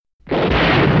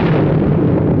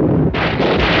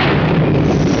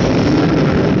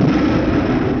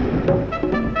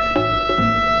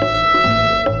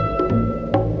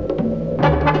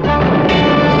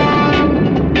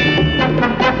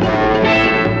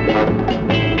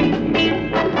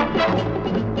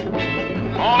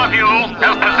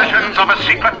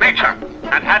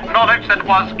that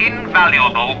was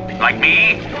invaluable. Like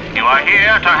me, you are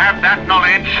here to have that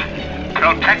knowledge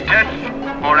protected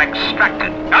or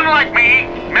extracted. Unlike me,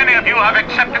 many of you have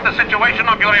accepted the situation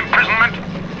of your imprisonment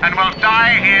and will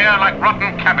die here like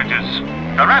rotten cabbages.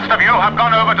 The rest of you have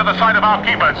gone over to the side of our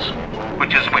keepers.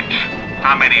 Which is which?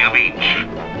 How many of each?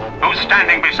 Who's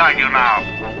standing beside you now?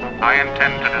 I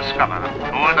intend to discover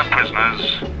who are the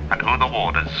prisoners and who the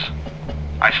warders.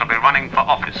 I shall be running for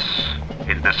office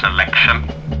in this election.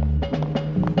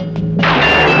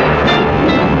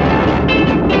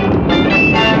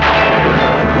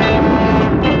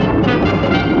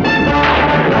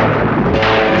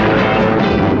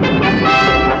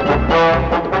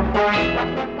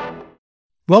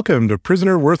 Welcome to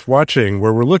Prisoner Worth Watching,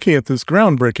 where we're looking at this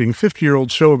groundbreaking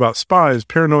 50-year-old show about spies,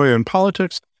 paranoia, and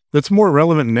politics that's more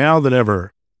relevant now than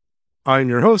ever. I'm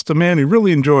your host, a man who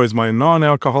really enjoys my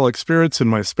non-alcoholic spirits in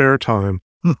my spare time.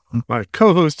 My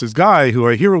co-host is Guy, who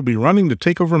I hear will be running to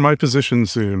take over my position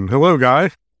soon. Hello,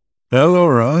 Guy. Hello,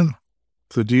 Ron.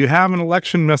 So do you have an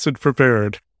election message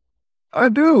prepared? I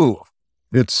do.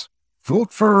 It's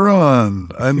vote for Ron.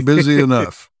 I'm busy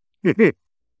enough.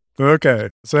 Okay,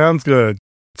 sounds good.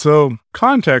 So,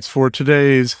 context for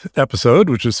today's episode,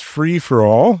 which is Free for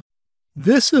All.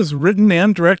 This is written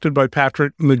and directed by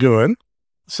Patrick McGoohan,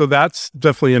 so that's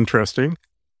definitely interesting.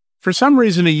 For some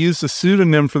reason, he used a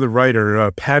pseudonym for the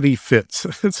writer, Patty Fitz.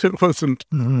 It wasn't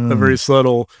a very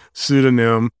subtle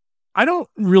pseudonym. I don't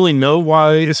really know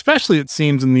why, especially it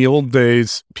seems in the old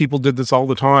days, people did this all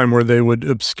the time where they would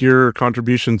obscure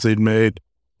contributions they'd made.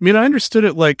 I mean, I understood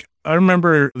it like, I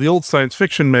remember the old science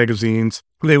fiction magazines,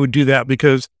 they would do that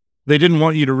because they didn't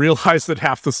want you to realize that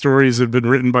half the stories had been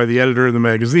written by the editor of the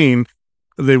magazine.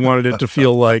 They wanted it to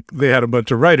feel like they had a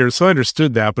bunch of writers, so I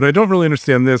understood that, but I don't really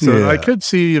understand this. Yeah. I could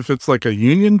see if it's like a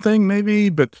union thing maybe,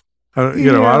 but, I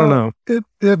don't know.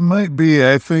 It might be.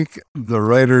 I think the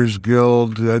Writers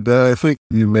Guild, I think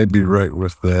you may be right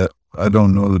with that. I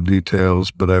don't know the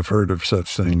details, but I've heard of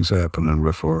such things happening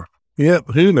before.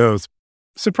 Yep, who knows?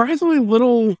 Surprisingly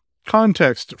little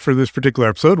context for this particular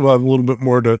episode. We'll have a little bit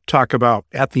more to talk about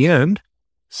at the end.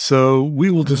 So we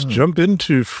will just jump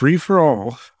into Free for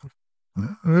All.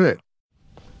 All right.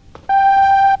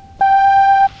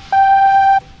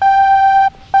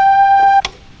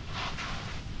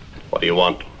 What do you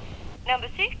want? Number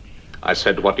 6? I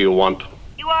said, what do you want?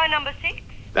 You are number 6?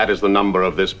 That is the number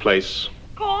of this place.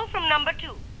 Call from number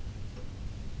 2.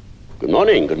 Good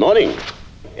morning, good morning.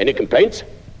 Any complaints?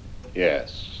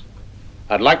 Yes.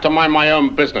 I'd like to mind my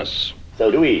own business.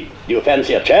 So do we. Do you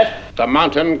fancy a chat? The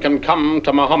mountain can come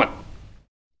to Muhammad.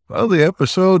 Well, the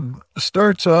episode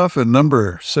starts off in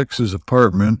number 6's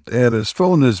apartment, and his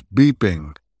phone is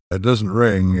beeping. It doesn't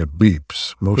ring, it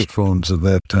beeps. Most phones at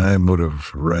that time would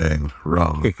have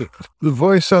rung. The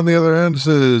voice on the other end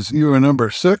says, "You are number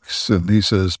 6," and he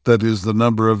says, "That is the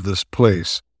number of this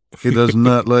place." He does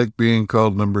not like being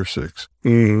called number 6.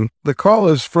 Mm-hmm. The call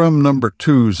is from number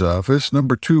 2's office.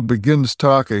 Number 2 begins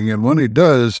talking, and when he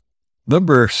does,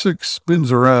 number 6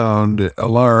 spins around,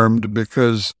 alarmed,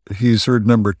 because he's heard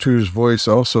number 2's voice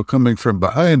also coming from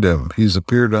behind him. He's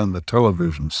appeared on the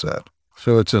television set.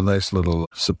 So it's a nice little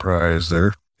surprise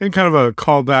there. And kind of a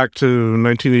callback to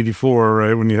 1984,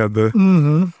 right, when you had the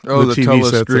the TV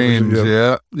sets.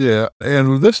 telescreens, yeah. And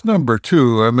with this number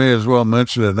 2, I may as well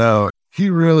mention it now. He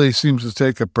really seems to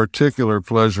take a particular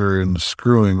pleasure in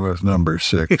screwing with number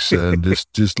 6 and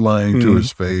just lying to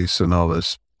his face and all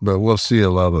this. But we'll see a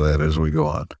lot of that as we go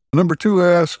on. Number 2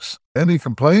 asks, "Any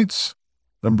complaints?"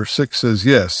 Number 6 says,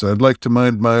 "Yes, I'd like to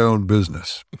mind my own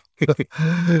business."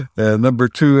 And number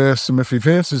 2 asks him if he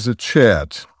fancies a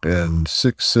chat. And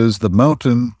 6 says, "The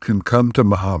mountain can come to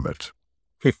Muhammad."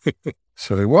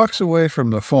 So he walks away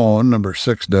from the phone, number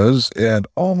 6 does, and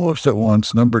almost at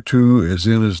once, number 2 is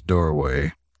in his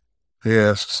doorway. He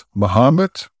asks,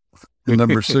 "Muhammad?" And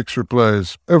number 6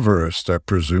 replies, "Everest, I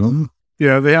presume."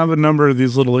 Yeah, they have a number of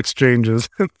these little exchanges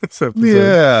in this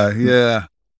episode. Yeah.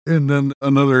 And then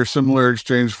another similar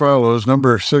exchange follows.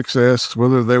 Number 6 asks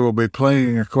whether they will be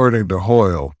playing according to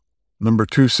Hoyle. Number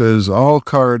 2 says, "All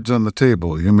cards on the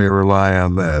table. You may rely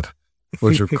on that,"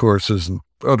 which of course is an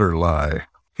utter lie.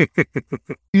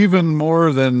 Even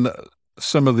more than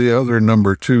some of the other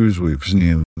number 2s we've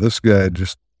seen, this guy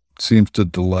just seems to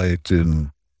delight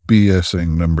in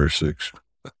BSing number 6.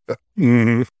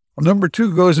 Mm-hmm. Number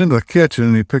 2 goes into the kitchen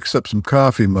and he picks up some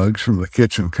coffee mugs from the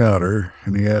kitchen counter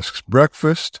and he asks,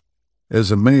 "Breakfast?" as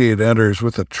a maid enters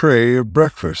with a tray of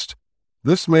breakfast.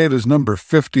 This maid is number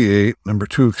 58. Number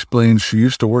 2 explains she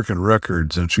used to work in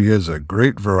records and she has a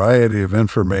great variety of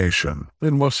information.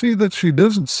 And we'll see that she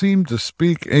doesn't seem to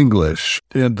speak English,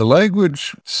 and the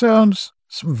language sounds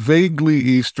It's vaguely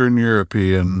Eastern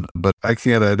European, but I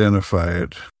can't identify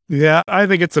it. Yeah, I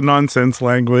think it's a nonsense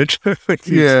language.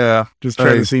 Yeah. Just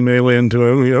trying to seem alien to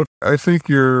him, I think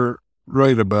you're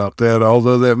right about that,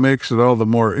 although that makes it all the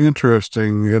more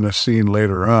interesting in a scene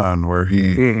later on where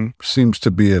he seems to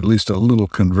be at least a little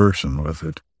conversant with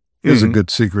it, as a good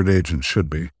secret agent should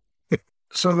be.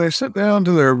 So they sit down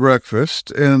to their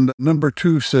breakfast, and number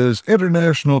 2 says,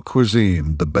 international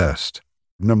cuisine, the best.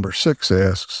 Number 6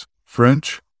 asks,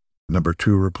 French? Number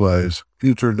 2 replies,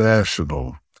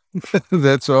 international.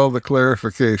 That's all the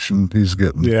clarification he's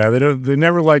getting. Yeah, they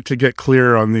never like to get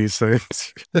clear on these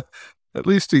things. At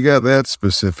least he got that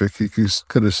specific. He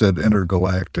could have said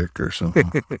intergalactic or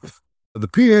something. The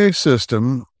PA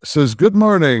system says, good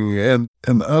morning, and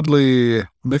an oddly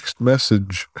mixed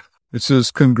message. It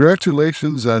says,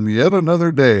 congratulations on yet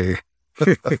another day.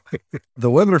 The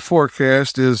weather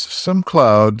forecast is some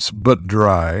clouds, but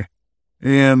dry.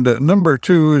 And number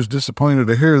 2 is disappointed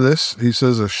to hear this. He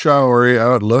says a showery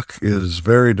outlook is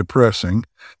very depressing.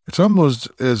 It's almost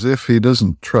as if he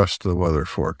doesn't trust the weather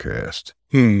forecast.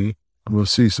 We'll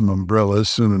see some umbrellas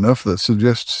soon enough that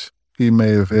suggests he may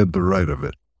have had the right of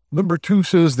it. Number 2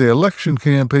 says the election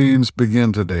campaigns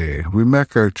begin today. We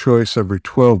make our choice every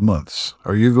 12 months.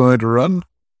 Are you going to run?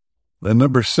 And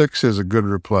number 6 has a good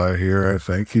reply here, I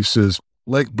think. He says,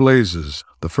 like blazes,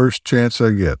 the first chance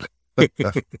I get.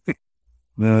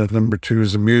 Number 2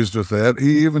 is amused with that.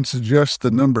 He even suggests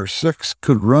that number 6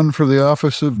 could run for the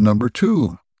office of number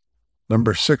 2.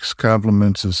 Number 6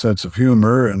 compliments his sense of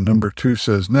humor, and number 2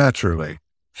 says, naturally,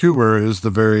 humor is the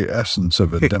very essence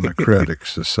of a democratic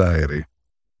society.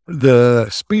 The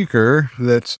speaker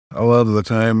that's a lot of the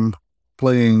time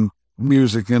playing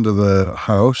music into the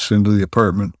house, into the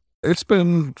apartment, it's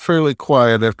been fairly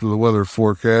quiet after the weather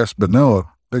forecast, but now a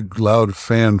big loud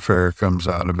fanfare comes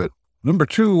out of it. Number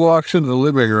 2 walks into the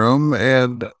living room,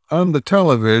 and on the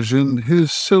television,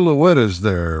 his silhouette is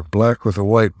there, black with a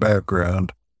white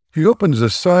background. He opens a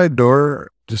side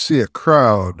door to see a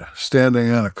crowd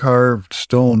standing on a carved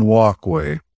stone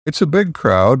walkway. It's a big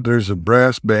crowd. There's a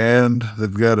brass band.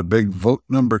 They've got a big Vote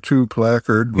Number 2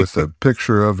 placard with a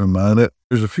picture of him on it.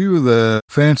 There's a few of the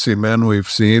fancy men we've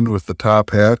seen with the top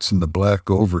hats and the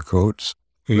black overcoats.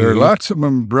 There are lots of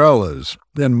umbrellas,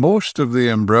 and most of the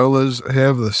umbrellas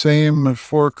have the same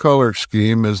 4-color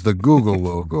scheme as the Google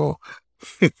logo,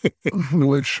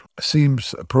 which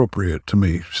seems appropriate to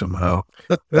me somehow.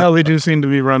 Well, they do seem to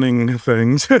be running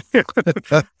things.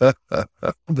 The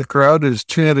crowd is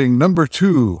chanting number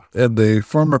 2, and they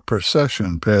form a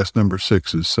procession past number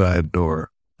 6's side door.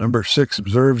 Number 6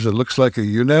 observes it looks like a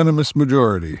unanimous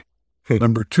majority.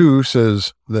 Number 2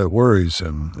 says that worries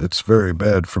him. It's very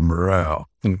bad for morale.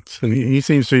 And he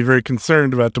seems to be very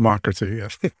concerned about democracy.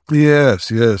 Yes,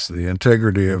 the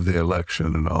integrity of the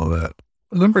election and all that.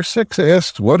 Number 6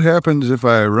 asks, what happens if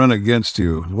I run against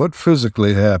you? What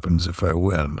physically happens if I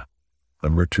win?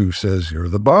 Number 2 says, you're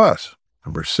the boss.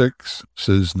 Number 6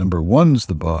 says, number 1's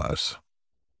the boss.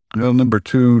 Well, number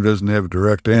 2 doesn't have a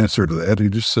direct answer to that. He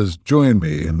just says, join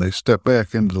me, and they step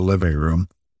back into the living room.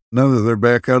 Now that they're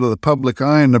back out of the public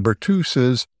eye, number 2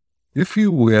 says, if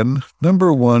you win,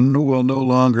 number 1 will no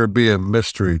longer be a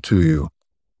mystery to you.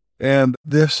 And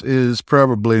this is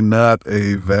probably not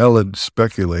a valid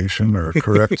speculation or a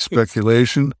correct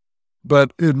speculation,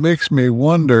 but it makes me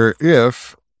wonder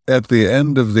if, at the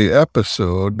end of the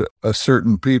episode, a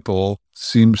certain people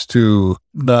seems to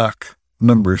knock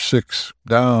number 6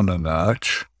 down a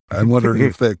notch. I wonder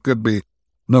if that could be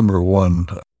number 1.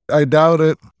 I doubt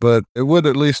it, but it would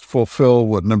at least fulfill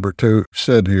what number 2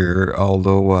 said here,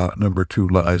 although number 2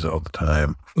 lies all the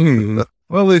time.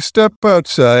 Well, they step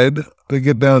outside. They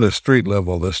get down to street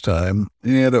level this time,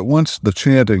 and at once the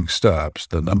chanting stops,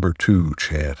 the number 2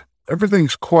 chant.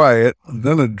 Everything's quiet, and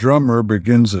then a drummer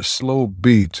begins a slow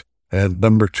beat, and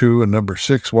number 2 and number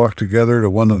 6 walk together to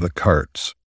one of the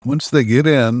carts. Once they get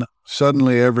in,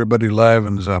 suddenly everybody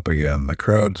livens up again. The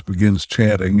crowd begins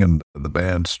chanting, and the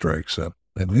band strikes up.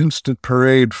 An instant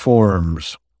parade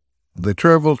forms. They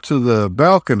travel to the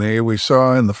balcony we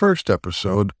saw in the first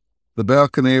episode, the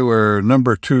balcony where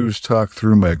number 2s talk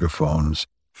through megaphones.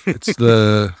 It's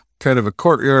the kind of a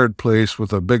courtyard place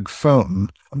with a big fountain.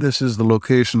 This is the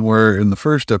location where, in the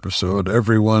first episode,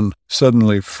 everyone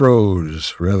suddenly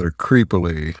froze rather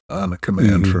creepily on a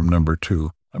command from number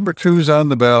 2. Number 2's on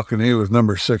the balcony with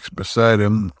number 6 beside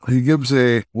him. He gives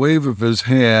a wave of his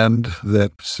hand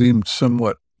that seemed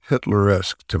somewhat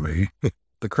Hitler-esque to me.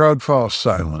 The crowd falls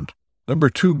silent. Number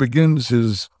 2 begins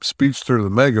his speech through the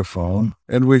megaphone,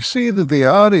 and we see that the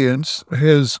audience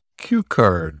has cue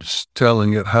cards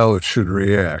telling it how it should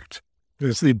react.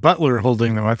 There's the butler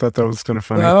holding them. I thought that was kind of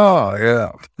funny. Oh,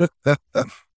 yeah.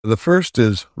 The first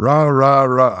is rah, rah,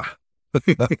 rah.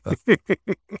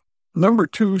 Number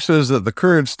 2 says that the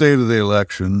current state of the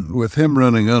election, with him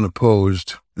running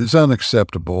unopposed, is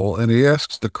unacceptable, and he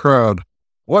asks the crowd,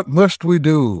 "What must we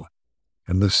do?"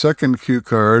 And the second cue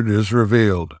card is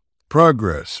revealed.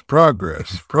 Progress,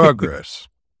 progress, progress.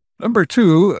 Number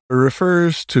 2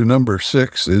 refers to number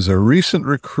 6 as a recent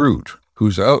recruit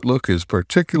whose outlook is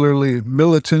particularly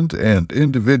militant and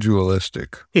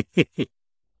individualistic.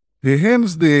 He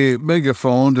hands the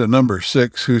megaphone to number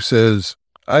 6, who says,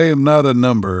 "I am not a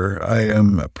number, I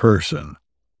am a person."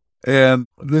 And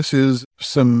this is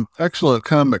some excellent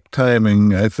comic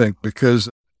timing, I think, because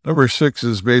number 6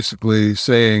 is basically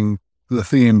saying the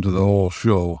theme to the whole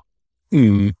show.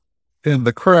 And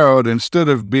the crowd, instead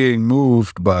of being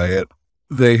moved by it,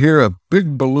 they hear a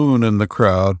big balloon in the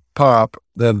crowd pop,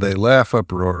 then they laugh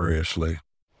uproariously.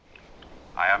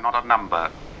 I am not a number.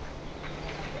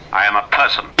 I am a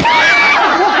person.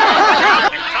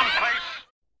 In some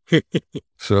place.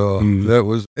 So that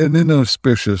was an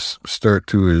inauspicious start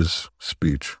to his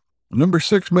speech. Number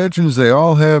 6 mentions they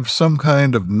all have some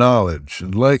kind of knowledge,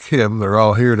 and like him, they're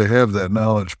all here to have that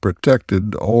knowledge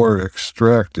protected or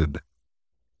extracted.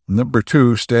 Number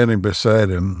 2, standing beside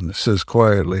him, says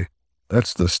quietly,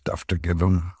 "That's the stuff to give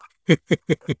him."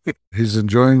 He's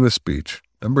enjoying the speech.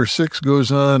 Number 6 goes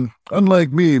on,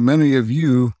 "Unlike me, many of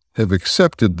you have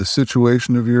accepted the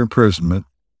situation of your imprisonment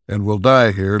and will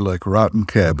die here like rotten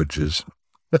cabbages."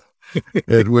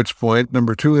 At which point,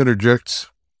 number 2 interjects,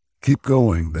 "Keep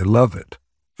going. They love it."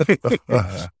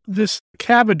 This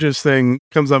cabbages thing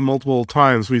comes up multiple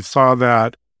times. We saw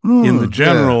that in the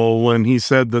general when he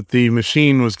said that the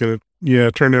machine was going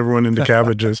to turn everyone into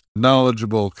cabbages.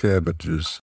 Knowledgeable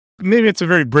cabbages. Maybe it's a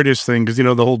very British thing because,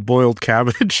 the whole boiled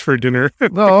cabbage for dinner.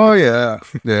 Oh, yeah.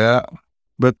 Yeah.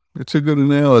 But it's a good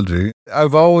analogy.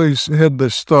 I've always had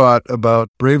this thought about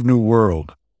Brave New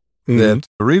World, that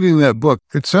reading that book,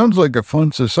 it sounds like a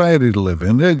fun society to live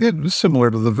in. It's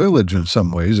similar to The Village in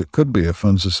some ways. It could be a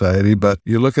fun society, but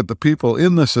you look at the people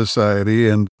in the society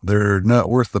and they're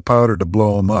not worth the powder to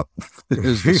blow them up,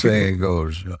 as the saying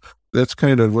goes. That's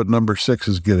kind of what number 6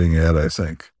 is getting at, I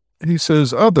think. He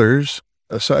says others,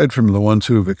 aside from the ones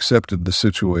who have accepted the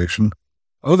situation,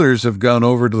 others have gone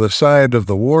over to the side of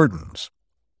the wardens.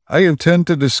 I intend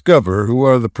to discover who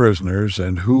are the prisoners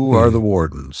and who are the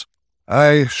wardens.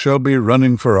 I shall be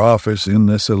running for office in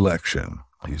this election.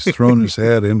 He's thrown his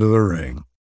hat into the ring.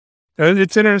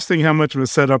 It's interesting how much of a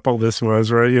setup all this was,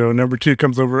 right? Number 2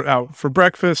 comes out for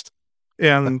breakfast,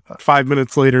 and 5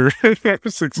 minutes later,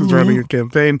 6 is running a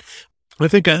campaign. I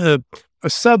think a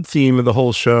sub-theme of the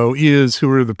whole show is who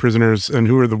are the prisoners and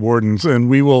who are the wardens, and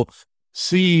we will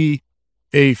see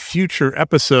a future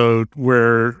episode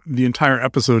where the entire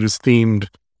episode is themed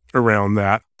around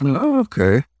that. Oh,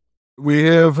 okay. We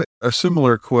have a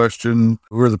similar question: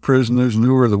 who are the prisoners and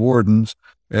who are the wardens,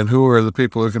 and who are the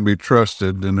people who can be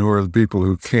trusted and who are the people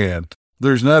who can't?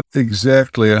 There's not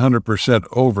exactly 100%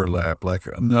 overlap, like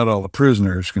not all the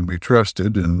prisoners can be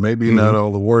trusted, and maybe not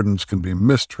all the wardens can be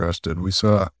mistrusted. We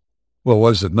saw,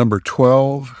 number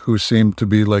 12, who seemed to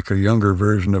be like a younger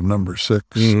version of number 6.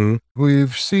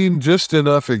 We've seen just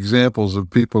enough examples of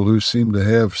people who seem to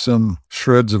have some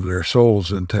shreds of their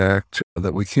souls intact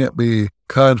that we can't be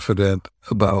confident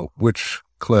about which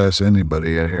class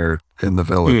anybody here in the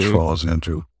village falls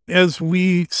into. As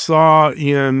we saw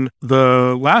in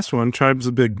the last one, Tribes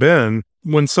of Big Ben,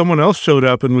 when someone else showed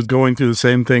up and was going through the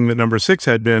same thing that number 6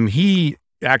 had been, he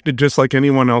acted just like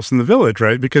anyone else in the village,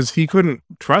 right? Because he couldn't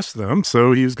trust them,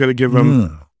 so he was going to give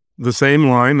them the same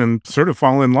line and sort of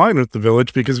fall in line with the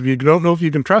village, because if you don't know if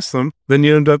you can trust them, then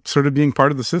you end up sort of being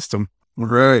part of the system.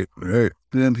 Right.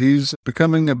 And he's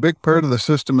becoming a big part of the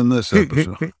system in this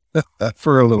episode.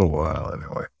 For a little while,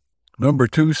 anyway. Number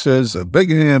 2 says a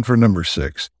big hand for number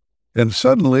 6. And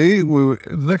suddenly,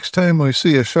 next time we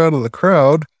see a shot of the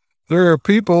crowd, there are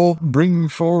people bringing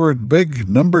forward big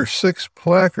number 6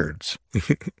 placards,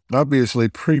 obviously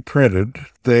pre-printed.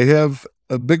 They have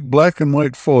a big black and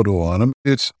white photo on them.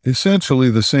 It's essentially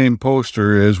the same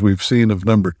poster as we've seen of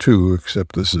number 2,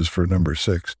 except this is for number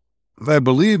 6. I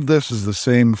believe this is the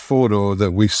same photo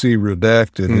that we see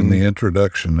redacted in the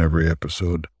introduction every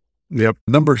episode. Yep.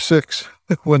 Number 6,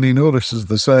 when he notices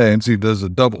the signs, he does a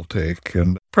double take,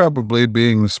 and probably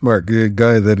being the smart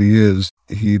guy that he is,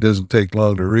 he doesn't take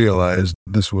long to realize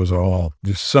this was all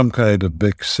just some kind of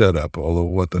big setup, although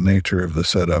what the nature of the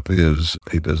setup is,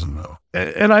 he doesn't know.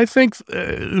 And I think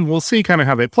we'll see kind of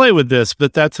how they play with this,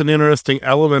 but that's an interesting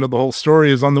element of the whole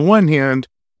story is, on the one hand,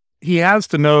 he has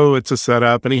to know it's a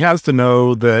setup, and he has to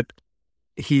know that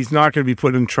he's not going to be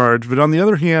put in charge. But on the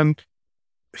other hand,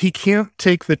 he can't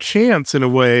take the chance in a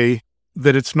way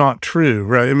that it's not true,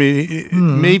 right? I mean,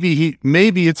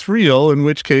 maybe it's real, in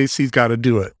which case he's got to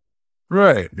do it.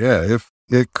 Right. Yeah. If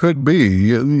it could be,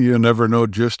 you never know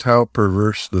just how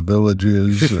perverse the village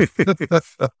is.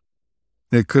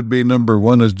 It could be number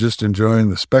one is just enjoying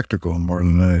the spectacle more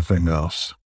than anything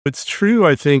else. It's true,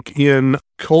 I think, in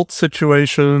cult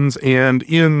situations and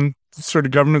in sort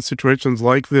of government situations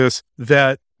like this,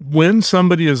 that when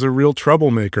somebody is a real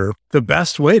troublemaker, the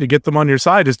best way to get them on your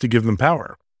side is to give them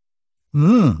power.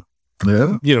 Yeah.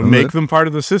 Make them part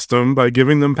of the system by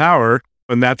giving them power,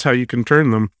 and that's how you can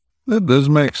turn them. That does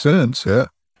make sense, yeah.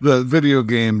 The video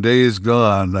game Days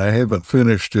Gone, I haven't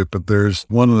finished it, but there's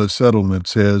one of the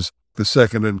settlements says the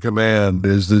second in command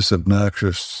is this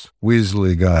obnoxious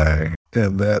Weasley guy,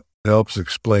 and that helps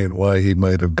explain why he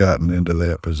might have gotten into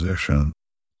that position.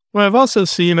 Well, I've also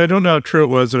seen, I don't know how true it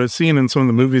was, but I've seen in some of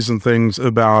the movies and things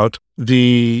about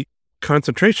the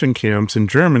concentration camps in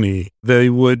Germany. They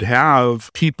would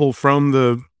have people from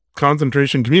the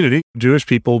concentration community, Jewish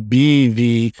people, be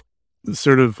the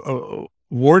sort of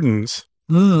wardens.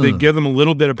 They give them a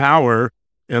little bit of power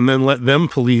and then let them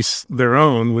police their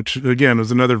own, which again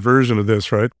is another version of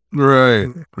this, right? Right.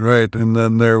 And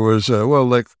then there was,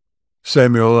 like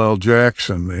Samuel L.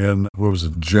 Jackson in, what was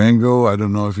it, Django? I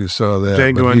don't know if you saw that.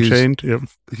 Django Unchained, yep.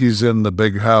 He's in the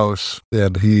big house,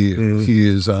 and he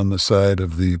is on the side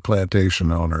of the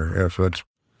plantation owner.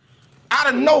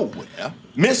 Out of nowhere,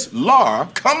 Miss Laura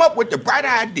come up with the bright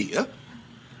idea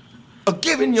of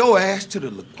giving your ass to the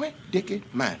LeQuint Dickey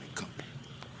Mining Company.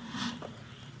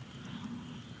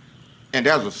 And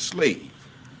as a slave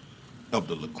of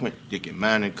the LeQuint Dickey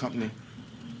Mining Company,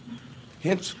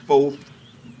 henceforth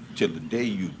till the day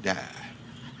you die,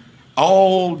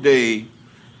 all day,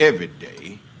 every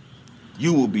day,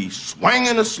 you will be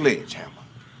swinging a sledgehammer,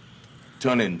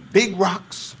 turning big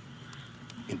rocks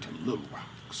into little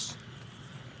rocks.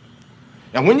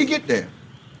 Now, when you get there,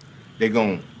 they're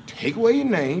going to take away your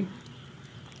name,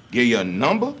 give you a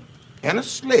number and a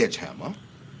sledgehammer,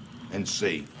 and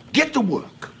say, get to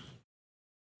work.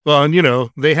 Well, and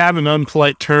they had an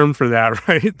unpolite term for that,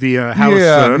 right? The house.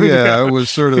 Yeah, I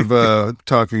was sort of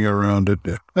talking around it.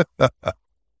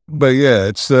 But yeah,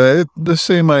 it's the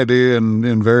same idea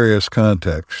in various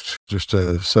contexts, just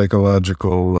a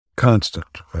psychological constant,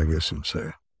 I guess you'd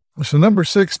say. So number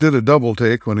 6 did a double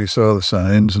take when he saw the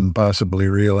signs and possibly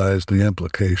realized the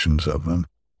implications of them.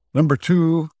 Number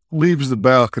 2 leaves the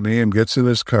balcony and gets in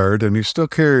his cart, and he's still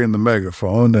carrying the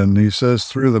megaphone, and he says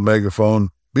through the megaphone,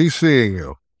 "Be seeing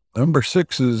you." Number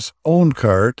 6's own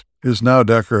cart is now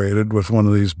decorated with one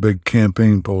of these big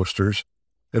campaign posters.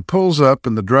 It pulls up,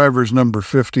 and the driver's number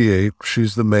 58.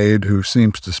 She's the maid who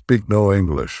seems to speak no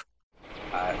English.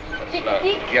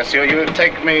 Yes, you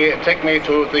take me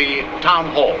to the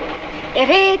town hall.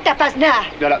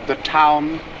 The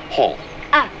town hall.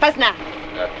 Pasna.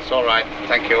 That's all right.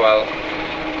 Thank you.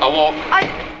 I'll walk.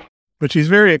 But she's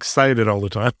very excited all the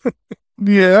time.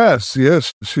 Yes.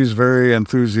 She's very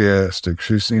enthusiastic.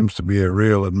 She seems to be a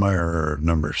real admirer of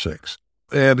number 6.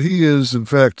 And he is, in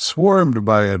fact, swarmed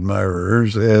by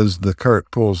admirers as the cart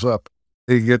pulls up.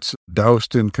 He gets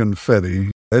doused in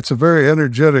confetti. It's a very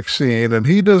energetic scene, and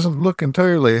he doesn't look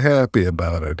entirely happy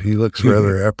about it. He looks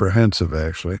rather apprehensive,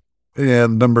 actually.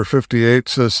 And number 58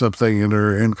 says something in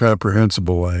her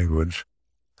incomprehensible language.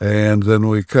 And then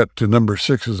we cut to number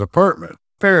 6's apartment.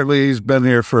 Apparently, he's been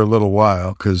here for a little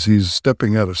while because he's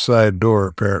stepping out a side door,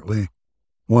 apparently,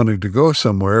 wanting to go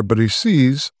somewhere, but he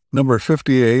sees number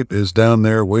 58 is down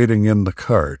there waiting in the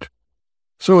cart.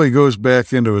 So he goes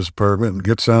back into his apartment and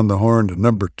gets on the horn to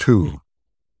number 2.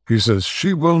 He says,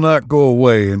 "She will not go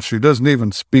away, and she doesn't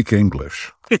even speak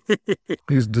English."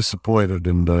 He's disappointed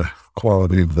in the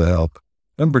quality of the help.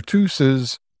 Number 2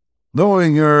 says,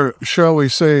 "Knowing your, shall we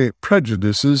say,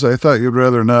 prejudices, I thought you'd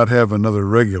rather not have another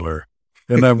regular."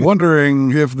 And I'm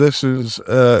wondering if this is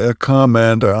a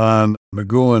comment on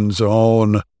McGowan's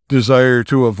own desire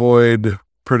to avoid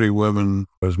pretty women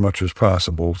as much as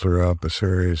possible throughout the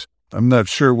series. I'm not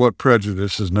sure what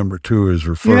prejudices number 2 is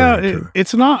referring to.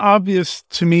 It's not obvious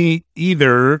to me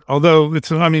either, although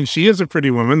she is a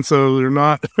pretty woman, so they're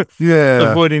not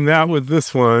avoiding that with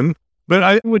this one. But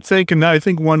I would think, and I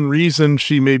think one reason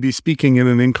she may be speaking in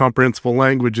an incomprehensible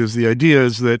language is the idea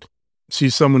is that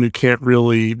she's someone who can't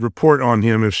really report on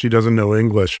him if she doesn't know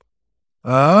English.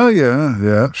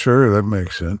 Yeah, sure, that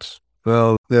makes sense.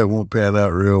 Well, that won't pan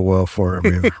out real well for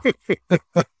him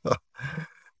either.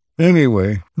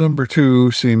 Anyway, number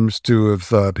 2 seems to have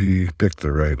thought he picked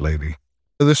the right lady.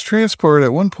 This transport,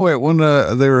 at one point,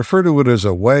 they refer to it as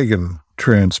a wagon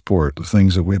transport, the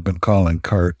things that we've been calling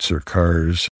carts or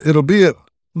cars. It'll be at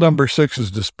number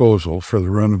 6's disposal for the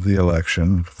run of the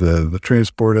election, the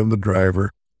transport and the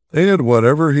driver, and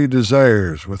whatever he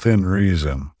desires within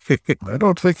reason. I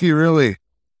don't think he really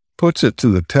puts it to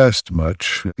the test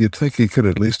much. You'd think he could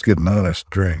at least get an honest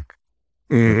drink.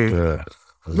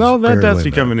 Mm-hmm. Well, that does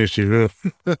become an issue.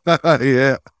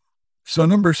 Yeah. So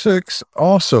number 6,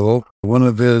 also one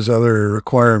of his other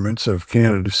requirements of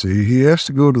candidacy, he has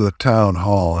to go to the town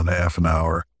hall in half an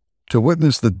hour to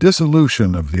witness the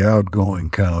dissolution of the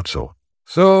outgoing council.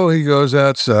 So he goes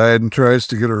outside and tries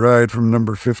to get a ride from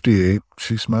number 58.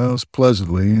 She smiles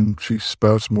pleasantly and she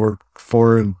spouts more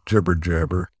foreign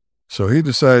jibber-jabber. So he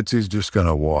decides he's just going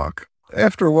to walk.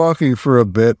 After walking for a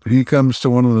bit, he comes to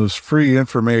one of those free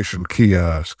information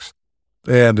kiosks,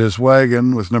 and his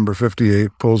wagon with number 58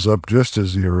 pulls up just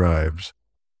as he arrives.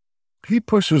 He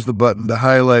pushes the button to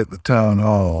highlight the town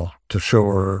hall to show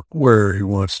her where he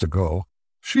wants to go.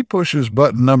 She pushes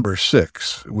button number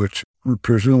 6, which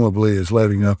presumably is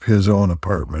lighting up his own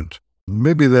apartment.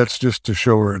 Maybe that's just to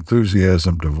show her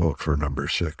enthusiasm to vote for number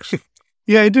 6.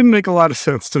 Yeah, it didn't make a lot of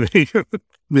sense to me.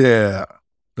 Yeah.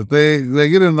 But they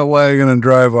get in the wagon and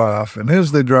drive off, and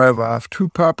as they drive off, 2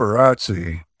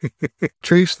 paparazzi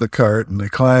chase the cart and they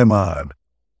climb on.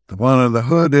 The one on the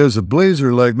hood has a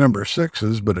blazer like number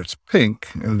 6's, but it's pink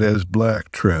and it has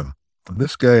black trim.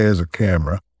 This guy has a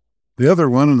camera. The other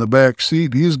one in the back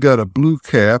seat, he's got a blue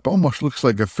cap, almost looks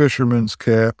like a fisherman's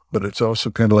cap, but it's also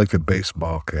kind of like a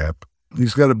baseball cap.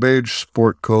 He's got a beige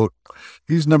sport coat.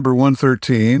 He's number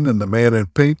 113, and the man in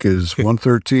pink is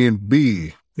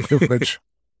 113B, which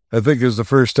I think is the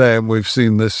first time we've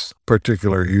seen this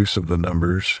particular use of the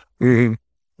numbers. Mm-hmm.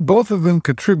 Both of them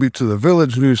contribute to the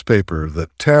village newspaper, the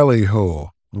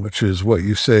Tally-Ho, which is what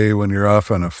you say when you're off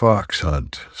on a fox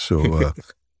hunt. So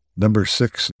number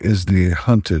 6 is the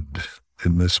hunted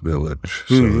in this village.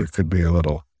 So there could be a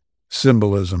little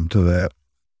symbolism to that.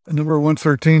 And number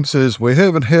 113 says, "We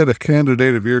haven't had a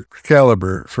candidate of your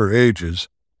caliber for ages."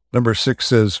 Number 6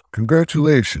 says,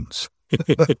 "Congratulations."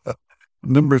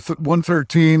 Number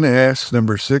 113 asks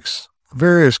number 6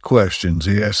 various questions.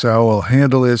 He asks how he'll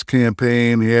handle his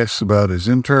campaign. He asks about his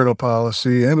internal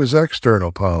policy and his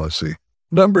external policy.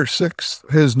 Number 6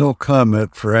 has no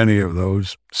comment for any of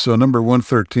those, so number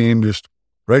 113 just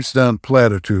writes down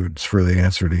platitudes for the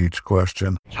answer to each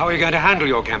question. How are you going to handle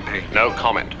your campaign? No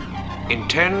comment.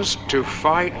 Intends to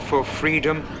fight for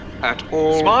freedom at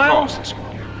all Smile. costs.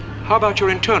 How about your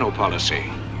internal policy?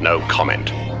 No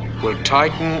comment. Will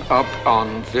tighten up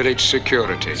on village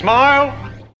security. Smile.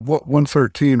 What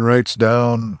 113 writes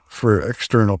down for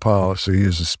external policy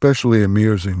is especially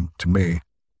amusing to me.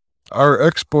 Our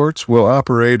exports will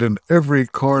operate in every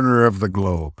corner of the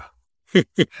globe.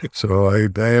 So I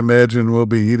imagine we'll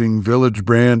be eating Village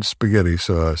brand spaghetti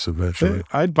sauce eventually.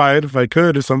 I'd buy it if I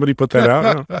could, if somebody put that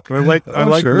out. I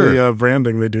like sure. the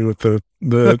branding they do with the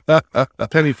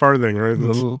penny farthing,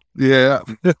 right? Yeah.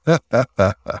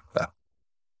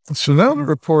 So now the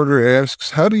reporter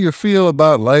asks, "How do you feel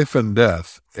about life and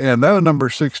death?" And now number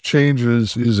 6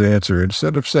 changes his answer.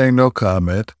 Instead of saying no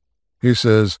comment, he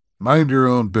says, "Mind your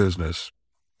own business."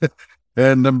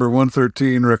 And number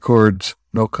 113 records,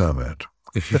 "No comment."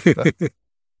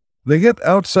 They get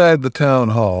outside the town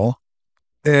hall,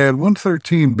 and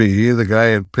 113B, the guy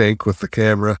in pink with the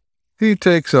camera, he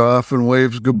takes off and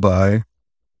waves goodbye.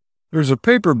 There's a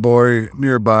paper boy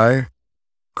nearby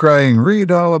crying,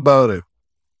 "Read all about it."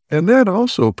 And that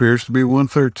also appears to be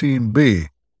 113B.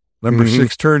 Number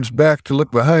 6 turns back to look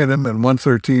behind him, and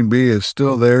 113B is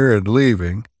still there and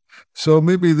leaving. So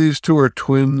maybe these two are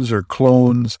twins or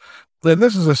clones. And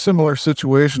this is a similar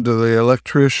situation to the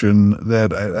electrician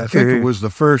that I think it was the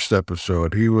first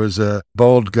episode. He was a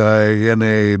bald guy in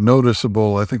a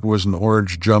noticeable, I think it was an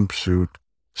orange jumpsuit,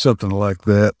 something like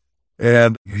that.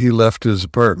 And he left his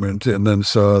apartment and then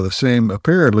saw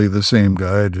apparently the same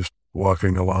guy just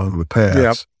walking along the paths.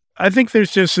 Yep. I think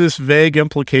there's just this vague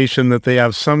implication that they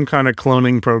have some kind of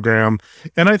cloning program.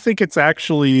 And I think it's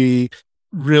actually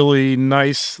really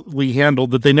nicely handled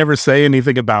that they never say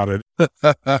anything about it.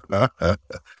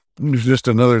 It's just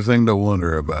another thing to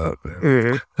wonder about.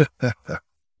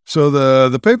 So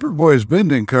the Paperboy's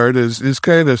vending cart is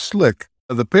kind of slick.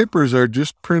 The papers are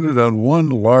just printed on one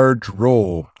large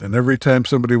roll, and every time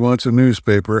somebody wants a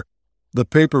newspaper, the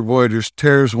Paperboy just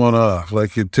tears one off,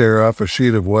 like you'd tear off a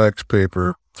sheet of wax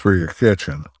paper for your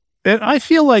kitchen. And I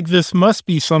feel like this must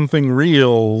be something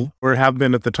real, or have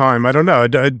been at the time. I don't know.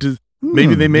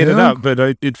 Maybe they made it up, but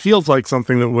it feels like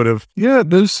something that would have... Yeah, it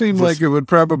does seem like it would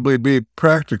probably be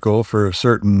practical for a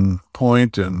certain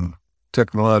point in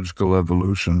technological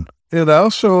evolution. And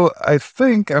also, I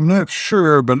think, I'm not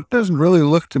sure, but it doesn't really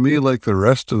look to me like the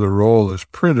rest of the roll is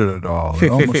printed at all. It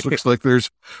almost looks like there's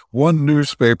one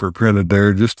newspaper printed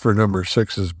there just for number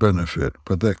 6's benefit.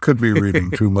 But that could be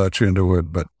reading too much into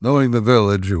it. But knowing the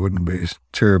Village, it wouldn't be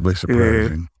terribly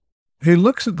surprising. He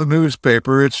looks at the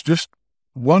newspaper. It's just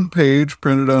one page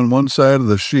printed on one side of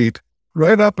the sheet.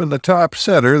 Right up in the top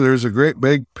center, there's a great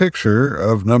big picture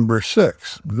of number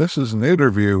 6. This is an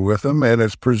interview with him, and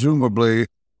it's presumably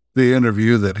the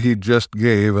interview that he just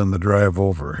gave on the drive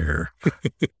over here.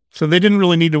 So they didn't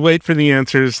really need to wait for the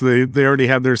answers. They already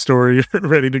had their story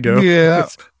ready to go. Yeah.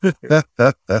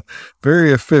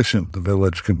 Very efficient, the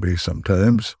Village can be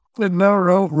sometimes. And now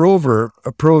Rover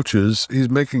approaches. He's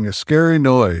making a scary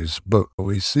noise, but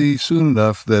we see soon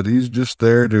enough that he's just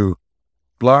there to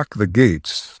block the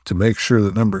gates to make sure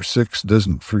that number 6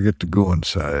 doesn't forget to go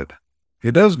inside.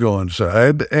 He does go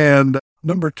inside, and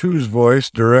number 2's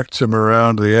voice directs him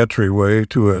around the entryway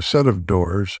to a set of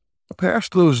doors.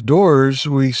 Past those doors,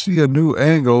 we see a new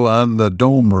angle on the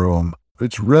dome room.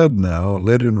 It's red now,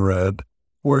 lit in red.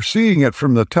 We're seeing it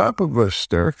from the top of a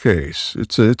staircase.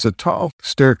 It's a tall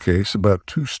staircase, about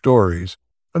 2 stories.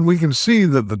 And we can see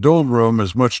that the dome room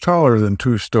is much taller than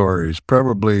 2 stories,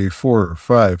 probably 4 or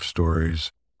 5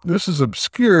 stories. This is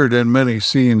obscured in many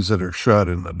scenes that are shot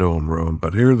in the dome room,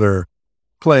 but here they're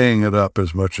playing it up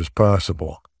as much as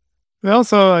possible.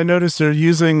 Also, I noticed they're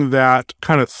using that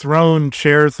kind of throne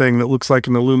chair thing that looks like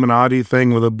an Illuminati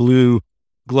thing with a blue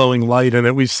glowing light in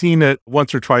it. We've seen it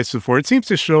once or twice before. It seems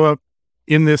to show up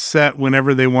in this set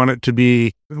whenever they want it to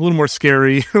be a little more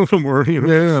scary, a little more,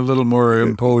 Yeah, a little more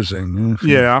imposing.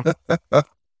 Yeah.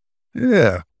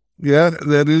 Yeah,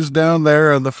 that is down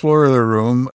there on the floor of the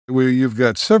room. You've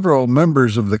got several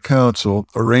members of the council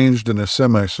arranged in a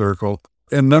semicircle.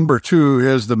 And number 2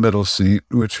 has the middle seat,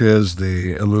 which has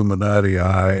the Illuminati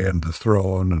eye and the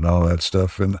throne and all that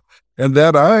stuff. And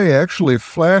that eye actually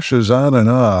flashes on and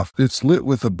off. It's lit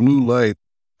with a blue light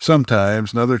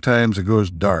sometimes, and other times it goes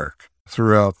dark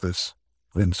throughout this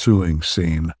ensuing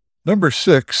scene. Number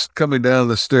 6, coming down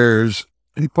the stairs,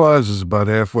 he pauses about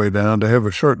halfway down to have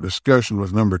a short discussion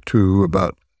with number 2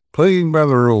 about playing by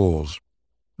the rules.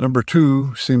 Number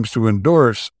 2 seems to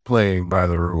endorse playing by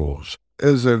the rules.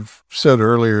 As I've said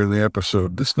earlier in the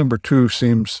episode, this number 2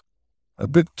 seems a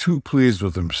bit too pleased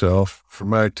with himself, for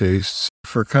my tastes,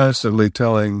 for constantly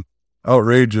telling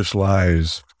outrageous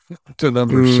lies to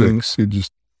number 6.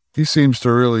 He seems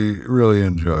to really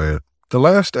enjoy it. The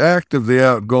last act of the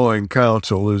outgoing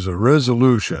council is a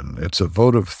resolution. It's a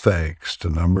vote of thanks to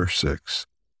number 6.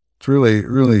 It's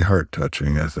really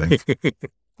heart-touching, I think.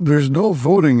 There's no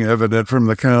voting evident from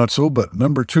the council, but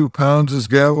number 2 pounds his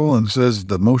gavel and says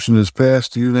the motion is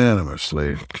passed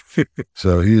unanimously.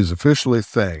 So he is officially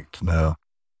thanked now.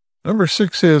 Number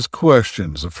 6 has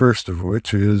questions, the first of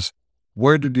which is,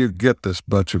 where did you get this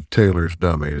bunch of Taylor's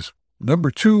dummies?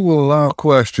 Number 2 will allow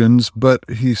questions, but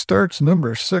he starts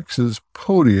number 6's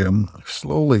podium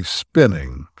slowly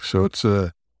spinning. So it's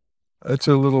a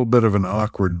little bit of an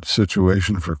awkward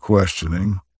situation for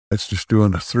questioning. It's just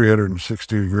doing a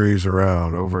 360 degrees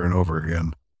around over and over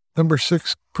again. Number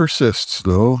 6 persists,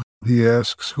 though. He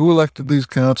asks who elected these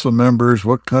council members,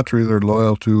 what country they're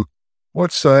loyal to,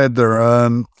 what side they're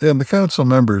on, and the council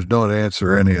members don't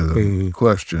answer any of the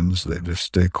questions. They just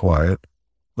stay quiet.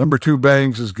 Number 2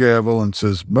 bangs his gavel and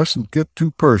says, mustn't get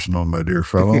too personal, my dear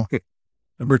fellow.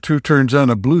 Number 2 turns on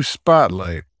a blue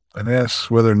spotlight and asks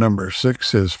whether number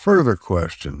 6 has further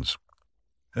questions.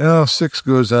 Well, 6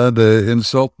 goes on to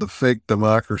insult the fake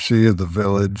democracy of the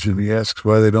Village, and he asks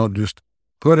why they don't just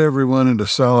put everyone into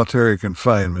solitary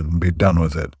confinement and be done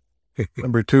with it.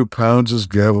 Number 2 pounds his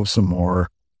gavel some more.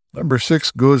 Number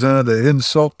 6 goes on to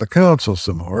insult the council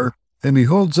some more, and he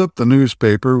holds up the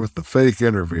newspaper with the fake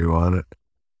interview on it.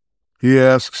 He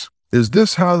asks, is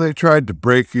this how they tried to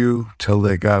break you till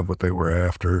they got what they were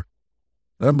after?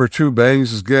 Number 2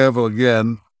 bangs his gavel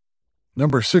again.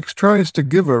 Number 6 tries to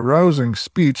give a rousing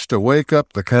speech to wake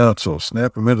up the council,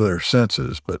 snap them into their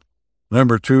senses, but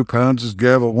number 2 pounds his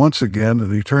gavel once again,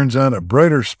 and he turns on a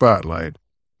brighter spotlight.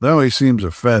 Now he seems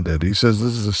offended. He says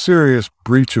this is a serious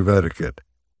breach of etiquette.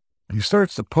 He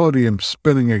starts the podium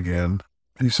spinning again.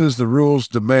 He says the rules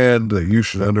demand that you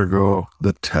should undergo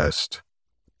the test.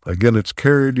 Again, it's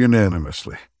carried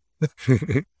unanimously.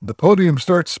 The podium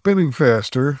starts spinning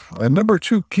faster, and number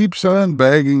 2 keeps on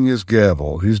banging his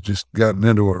gavel. He's just gotten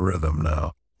into a rhythm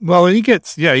now. Well, he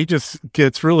just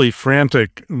gets really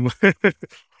frantic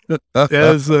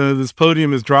as this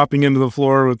podium is dropping into the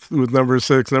floor with number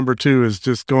 6. Number 2 is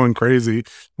just going crazy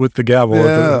with the gavel.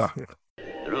 Yeah.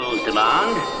 The rules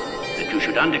demand that you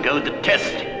should undergo the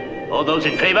test. All those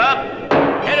in favor?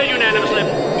 Carried unanimously.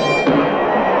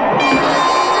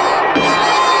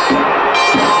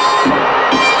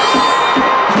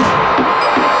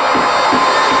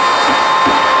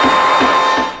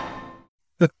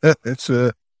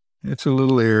 It's a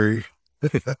little eerie.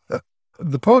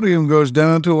 The podium goes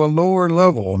down to a lower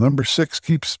level. Number 6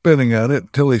 keeps spinning on it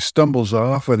until he stumbles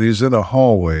off and he's in a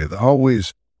hallway. The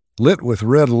hallway's lit with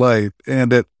red light,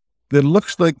 and it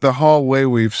looks like the hallway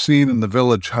we've seen in the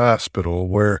village hospital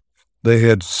where they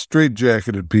had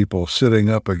straitjacketed people sitting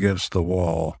up against the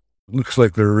wall. Looks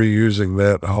like they're reusing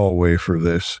that hallway for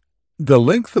this. The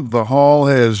length of the hall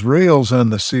has rails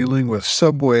on the ceiling with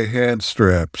subway hand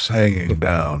straps hanging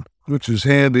down, which is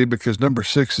handy because number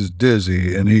 6 is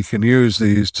dizzy and he can use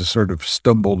these to sort of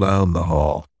stumble down the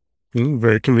hall.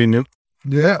 Very convenient.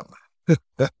 Yeah.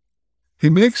 He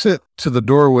makes it to the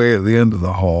doorway at the end of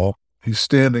the hall. He's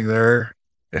standing there,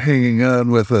 hanging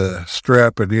on with a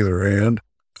strap in either hand.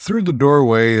 Through the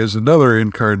doorway is another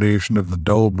incarnation of the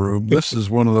dome room. This is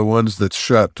one of the ones that's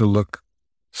shot to look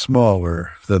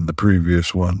smaller than the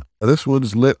previous one. This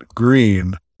one's lit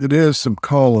green. It has some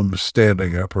columns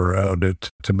standing up around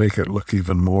it to make it look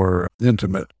even more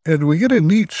intimate. And we get a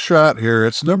neat shot here.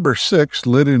 It's number 6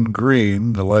 lit in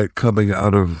green, the light coming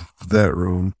out of that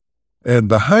room. And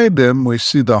behind him, we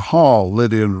see the hall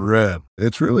lit in red.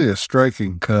 It's really a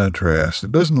striking contrast.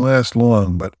 It doesn't last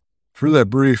long, but for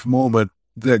that brief moment,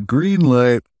 that green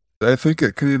light, I think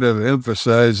it kind of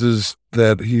emphasizes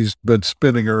that he's been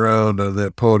spinning around on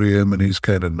that podium and he's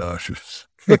kind of nauseous.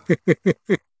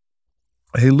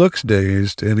 He looks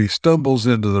dazed and he stumbles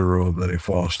into the room, then he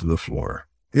falls to the floor.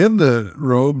 In the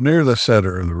room, near the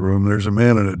center of the room, there's a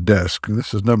man at a desk.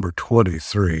 This is number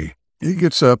 23. He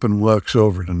gets up and walks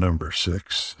over to number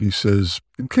 6. He says,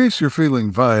 "In case you're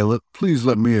feeling violent, please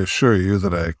let me assure you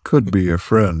that I could be a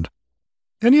friend."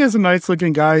 And he has a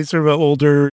nice-looking guy, sort of an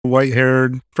older,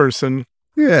 white-haired person.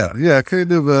 Yeah,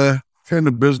 kind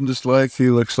of businesslike. He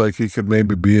looks like he could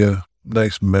maybe be a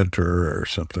nice mentor or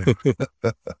something.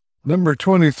 Number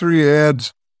 23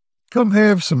 adds, "Come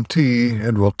have some tea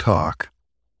and we'll talk."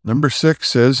 Number 6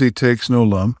 says he takes no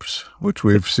lumps, which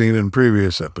we've seen in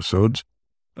previous episodes.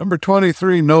 Number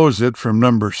 23 knows it from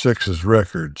number 6's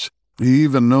records. He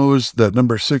even knows that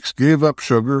number 6 gave up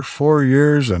sugar 4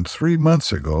 years and 3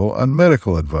 months ago on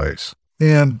medical advice.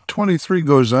 And 23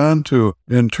 goes on to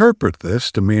interpret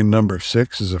this to mean number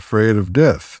 6 is afraid of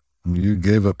death. You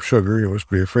gave up sugar, you must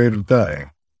be afraid of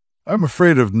dying. "I'm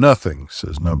afraid of nothing,"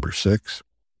 says number 6.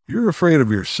 "You're afraid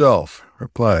of yourself,"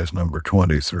 replies number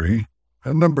 23.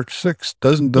 And number 6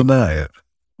 doesn't deny it.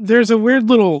 There's a weird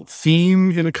little theme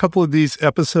in a couple of these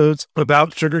episodes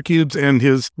about sugar cubes and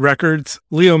his records.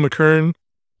 Leo McKern,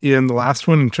 in the last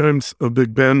one, in Chimes of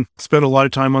Big Ben, spent a lot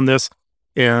of time on this,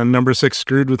 and number 6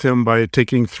 screwed with him by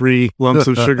taking 3 lumps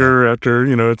of sugar after,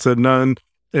 it said none.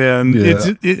 And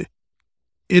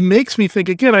it makes me think,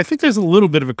 again, I think there's a little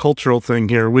bit of a cultural thing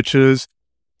here, which is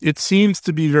it seems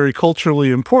to be very culturally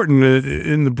important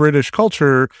in the British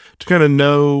culture to kind of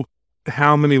know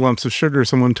how many lumps of sugar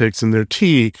someone takes in their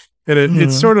tea. And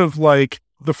it's sort of like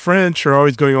the French are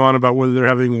always going on about whether they're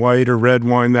having white or red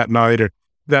wine that night or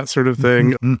that sort of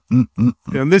thing.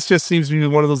 And this just seems to be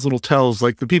one of those little tells,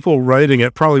 like the people writing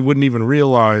it probably wouldn't even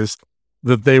realize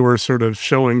that they were sort of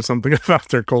showing something about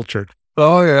their culture.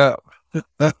 Oh,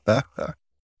 yeah.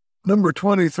 Number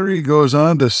 23 goes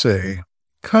on to say,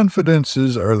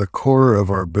 "Confidences are the core of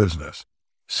our business.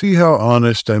 See how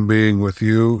honest I'm being with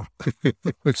you,"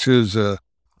 which is a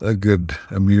good,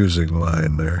 amusing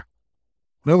line there.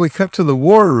 Now we cut to the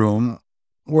war room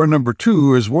where number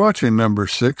 2 is watching number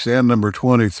 6 and number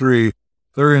 23.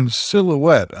 They're in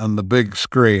silhouette on the big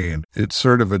screen. It's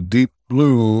sort of a deep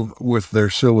blue with their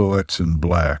silhouettes in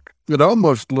black. It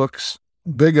almost looks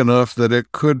big enough that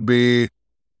it could be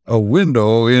a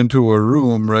window into a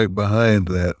room right behind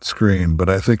that screen, but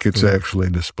I think it's actually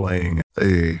displaying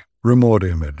a remote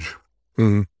image.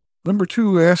 Number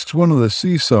 2 asks one of the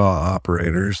seesaw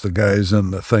operators, the guys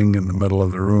in the thing in the middle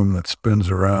of the room that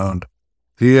spins around.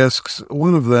 He asks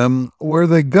one of them where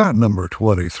they got number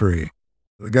 23.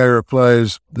 The guy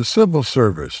replies, "The civil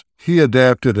service. He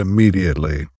adapted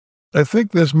immediately." I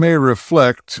think this may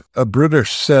reflect a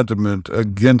British sentiment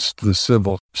against the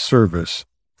civil service.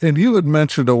 And you had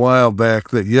mentioned a while back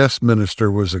that Yes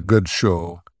Minister was a good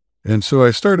show. And so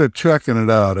I started checking it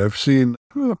out. I've seen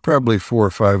probably 4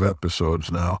 or 5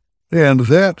 episodes now. And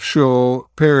that show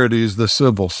parodies the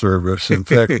civil service. In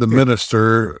fact, the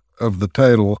minister of the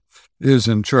title is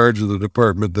in charge of the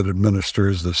department that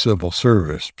administers the civil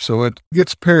service. So it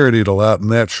gets parodied a lot in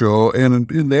that show.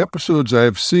 And in the episodes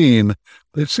I've seen,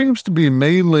 it seems to be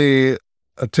mainly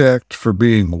attacked for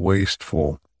being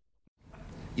wasteful.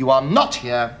 You are not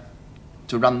here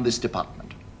to run this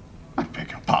department. I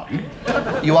beg your pardon?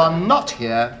 You are not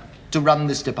here to run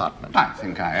this department. I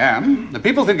think I am. The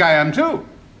people think I am too.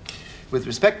 With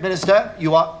respect, Minister,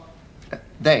 you are...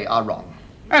 They are wrong.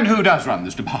 And who does run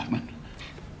this department?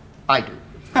 I do.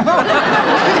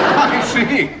 I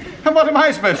see. And what am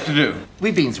I supposed to do?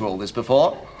 We've been through all this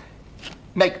before.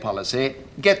 Make policy,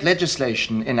 get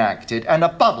legislation enacted, and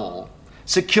above all,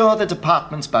 secure the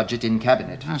department's budget in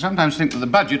cabinet. I sometimes think that the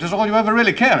budget is all you ever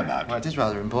really care about. Well, it is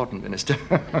rather important, Minister.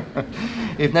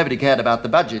 If nobody cared about the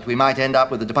budget, we might end up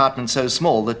with a department so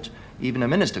small that even a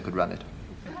minister could run it.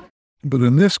 But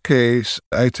in this case,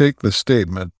 I take the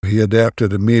statement, he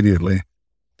adapted immediately.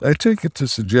 I take it to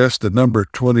suggest that number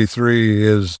 23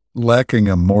 is lacking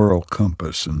a moral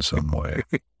compass in some way.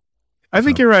 I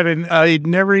think you're right. And I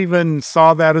never even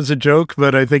saw that as a joke,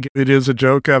 but I think it is a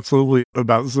joke, absolutely,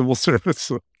 about civil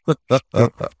service.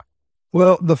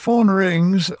 Well, the phone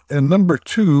rings, and number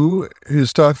 2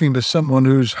 is talking to someone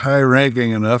who's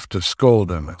high-ranking enough to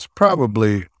scold him. It's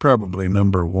probably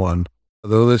number 1.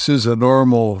 Though this is a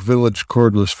normal village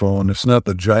cordless phone, it's not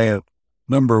the giant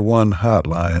number 1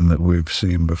 hotline that we've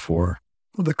seen before.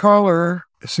 The caller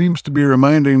seems to be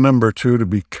reminding number 2 to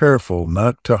be careful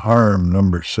not to harm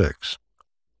number 6.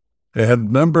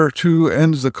 And number 2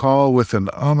 ends the call with an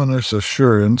ominous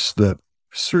assurance that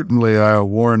certainly I'll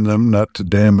warn them not to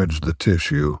damage the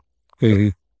tissue.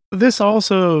 This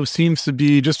also seems to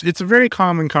be it's a very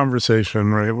common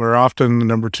conversation, right? Where often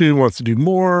number 2 wants to do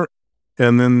more,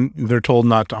 and then they're told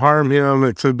not to harm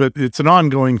him. But it's an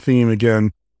ongoing theme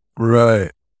again.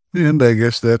 Right. And I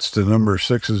guess that's to number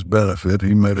 6's benefit.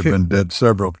 He might have been dead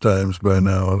several times by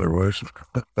now otherwise.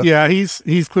 Yeah,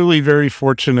 he's clearly very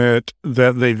fortunate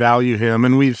that they value him.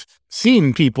 And we've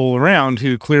seen people around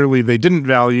who clearly they didn't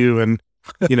value and,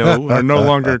 are no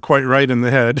longer quite right in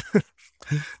the head.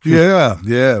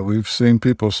 Yeah, we've seen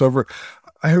people suffer.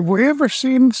 Have we ever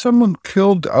seen someone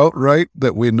killed outright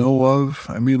that we know of?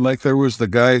 I mean, like there was the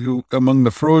guy who, among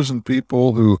the frozen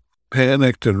people, who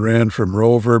panicked and ran from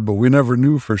Rover, but we never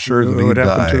knew for sure that he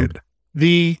died.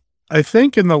 I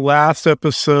think in the last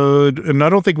episode, and I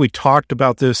don't think we talked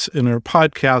about this in our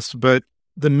podcast, but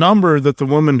the number that the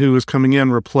woman who was coming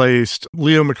in replaced,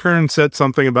 Leo McKern said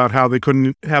something about how they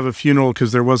couldn't have a funeral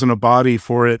because there wasn't a body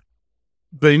for it,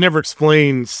 but he never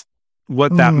explains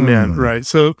what that meant, right?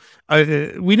 So I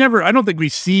don't think we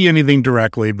see anything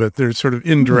directly, but there's sort of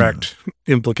indirect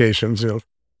implications.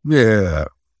 Yeah.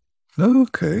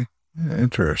 Okay. Yeah,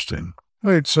 interesting.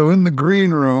 All right, so in the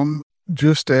green room,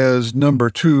 just as number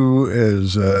 2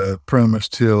 is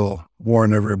promised he'll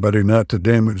warn everybody not to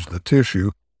damage the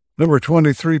tissue, number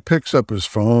 23 picks up his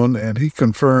phone and he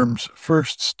confirms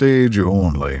first stage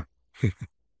only.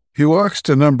 He walks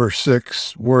to number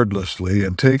 6 wordlessly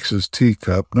and takes his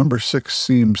teacup. Number 6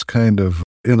 seems kind of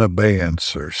in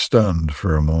abeyance or stunned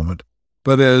for a moment.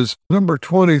 But as number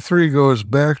 23 goes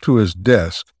back to his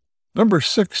desk, number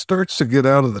 6 starts to get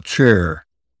out of the chair.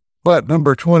 But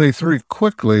number 23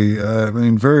 quickly,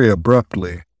 very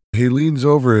abruptly, he leans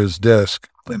over his desk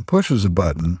and pushes a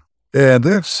button. And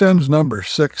that sends number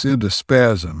 6 into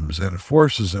spasms and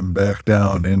forces him back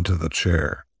down into the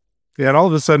chair. Yeah, and all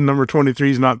of a sudden, number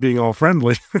 23 is not being all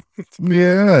friendly.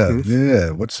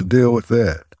 Yeah. What's the deal with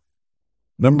that?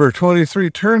 Number 23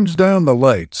 turns down the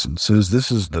lights and says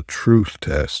this is the truth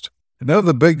test. And now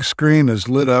the big screen is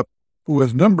lit up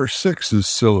with number 6's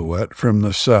silhouette from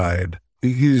the side.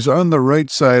 He's on the right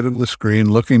side of the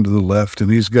screen looking to the left,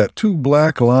 and he's got 2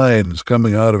 black lines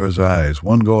coming out of his eyes,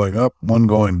 one going up, one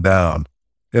going down.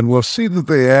 And we'll see that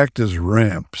they act as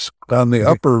ramps. On the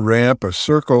upper ramp, a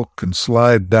circle can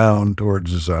slide down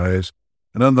towards his eyes,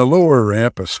 and on the lower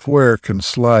ramp, a square can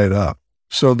slide up.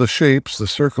 So the shapes, the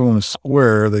circle and the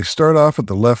square, they start off at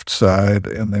the left side,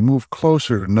 and they move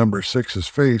closer to number 6's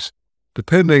face,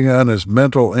 depending on his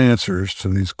mental answers to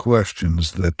these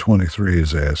questions that 23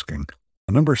 is asking.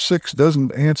 Number 6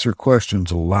 doesn't answer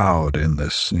questions aloud in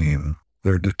this scene.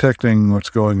 They're detecting what's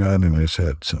going on in his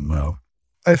head somehow.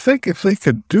 I think if they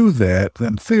could do that,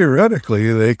 then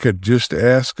theoretically they could just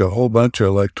ask a whole bunch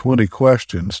of 20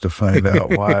 questions to find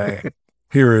out why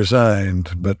he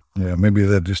resigned. But maybe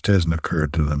that just hasn't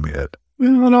occurred to them yet.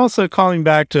 Well, and also calling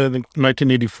back to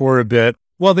 1984 a bit,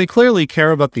 while they clearly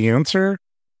care about the answer,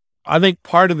 I think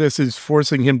part of this is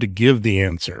forcing him to give the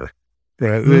answer.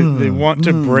 Right? They want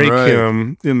to break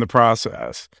him in the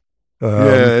process.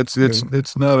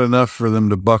 It's not enough for them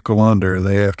to buckle under.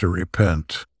 They have to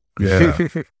repent. Yeah.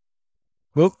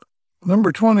 Well,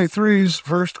 number 23's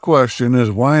first question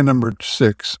is why number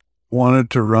 6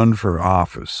 wanted to run for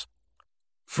office.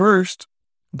 First,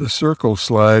 The circle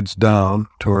slides down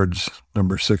towards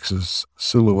number 6's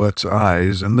silhouette's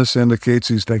eyes, and this indicates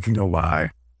he's thinking a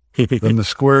lie. Then the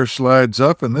square slides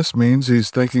up, and this means he's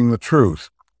thinking the truth.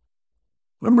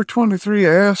 Number 23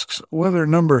 asks whether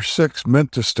number 6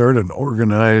 meant to start an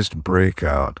organized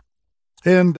breakout.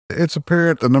 And it's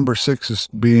apparent that number 6 is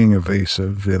being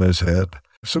evasive in his head.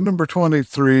 So number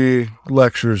 23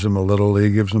 lectures him a little. He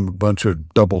gives him a bunch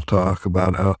of double talk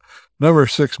about how number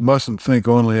 6 mustn't think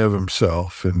only of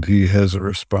himself, and he has a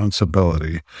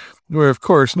responsibility. Where, of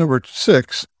course, number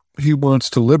 6, he wants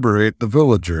to liberate the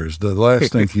villagers. The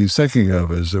last thing he's thinking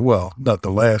of is, well, not the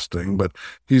last thing, but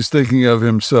he's thinking of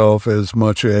himself as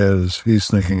much as he's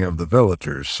thinking of the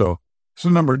villagers. So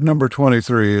number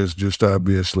 23 is just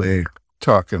obviously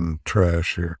talking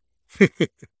trash here.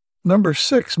 Number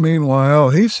 6,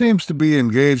 meanwhile, he seems to be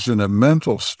engaged in a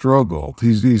mental struggle.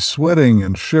 He's sweating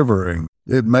and shivering.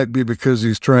 It might be because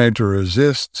he's trying to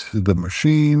resist the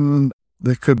machine.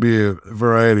 There could be a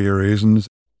variety of reasons.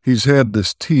 He's had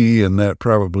this tea, and that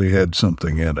probably had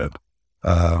something in it.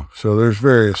 So there's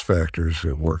various factors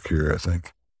at work here, I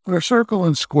think. The circle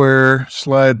and square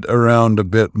slide around a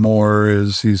bit more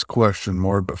as he's questioned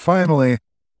more, but finally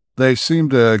they seem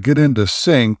to get into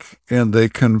sync, and they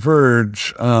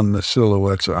converge on the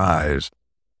silhouette's eyes.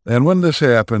 And when this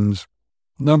happens,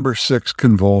 number 6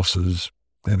 convulses,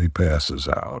 and he passes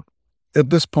out.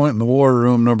 At this point in the war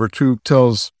room, number 2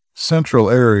 tells Central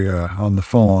Area on the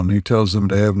phone. He tells them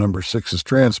to have number 6's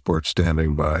transport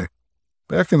standing by.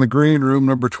 Back in the green room,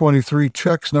 number 23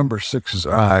 checks number 6's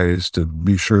eyes to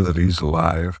be sure that he's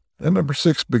alive. Then number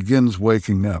 6 begins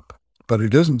waking up, but he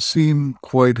doesn't seem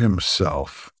quite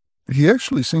himself. He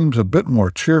actually seems a bit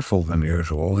more cheerful than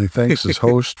usual. He thanks his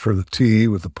host for the tea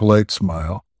with a polite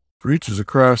smile, reaches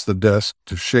across the desk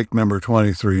to shake number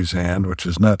 23's hand, which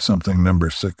is not something number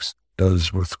 6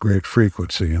 does with great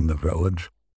frequency in the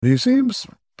village. He seems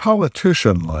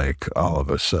politician-like all of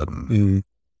a sudden. Mm.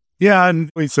 Yeah, and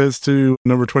he says to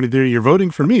number 23, "You're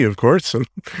voting for me, of course." And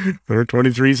number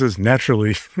 23 says,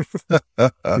 "Naturally."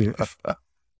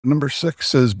 Number 6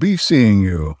 says, "Be seeing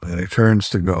you," and he turns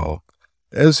to go.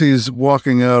 As he's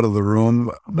walking out of the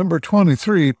room, number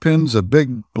 23 pins a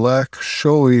big, black,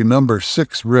 showy number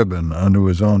 6 ribbon onto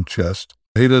his own chest.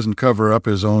 He doesn't cover up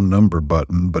his own number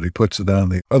button, but he puts it on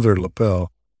the other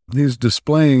lapel. He's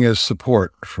displaying his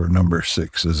support for number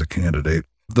 6 as a candidate.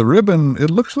 The ribbon, it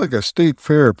looks like a state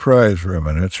fair prize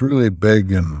ribbon. It's really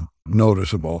big and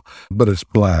noticeable, but it's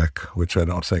black, which I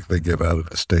don't think they give out at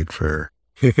the state fair.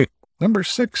 Number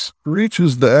 6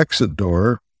 reaches the exit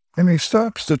door, and he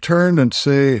stops to turn and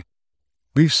say,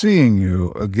 "Be seeing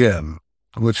you again,"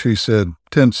 which he said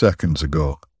 10 seconds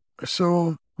ago.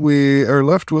 So we are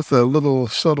left with a little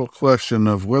subtle question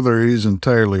of whether he's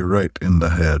entirely right in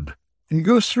the head. He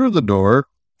goes through the door,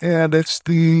 and it's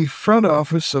the front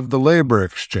office of the Labor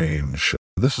Exchange.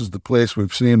 This is the place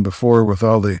we've seen before with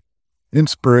all the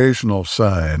inspirational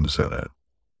signs in it.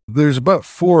 There's about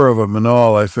 4 of them in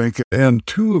all, I think, and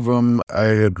 2 of them I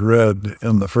had read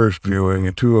in the first viewing,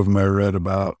 and 2 of them I read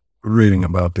about reading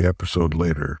about the episode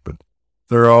later, but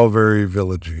they're all very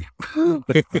villagey.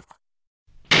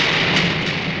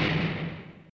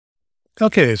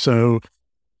 Okay, so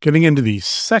getting into the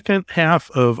second half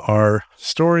of our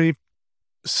story.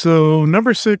 So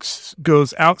number 6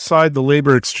 goes outside the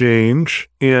Labor Exchange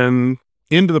and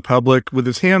into the public with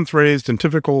his hands raised in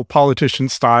typical politician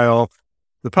style.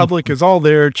 The public is all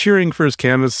there cheering for his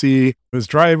candidacy. His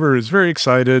driver is very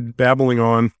excited, babbling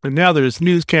on. And now there's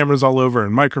news cameras all over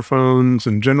and microphones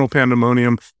and general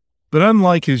pandemonium. But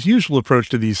unlike his usual approach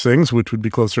to these things, which would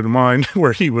be closer to mine,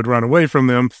 where he would run away from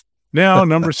them, now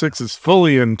number 6 is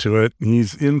fully into it.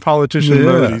 He's in politician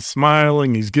mode. He's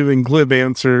smiling. He's giving glib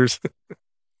answers.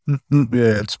 Yeah,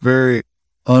 it's very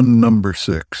un-number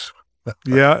 6.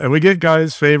 Yeah, and we get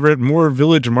Guy's favorite, more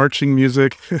village marching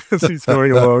music as he's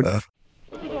going along.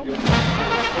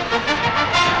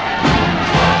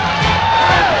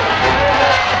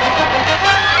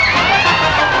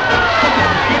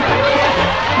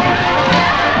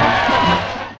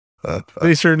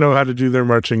 They sure know how to do their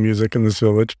marching music in this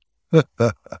village.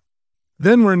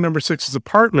 Then we're in number 6's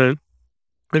apartment,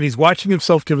 and he's watching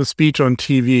himself give a speech on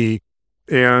TV.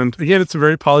 And again, it's a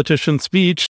very politician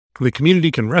speech. The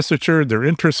community can rest assured their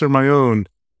interests are my own.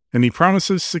 And he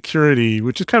promises security,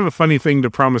 which is kind of a funny thing to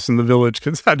promise in the village,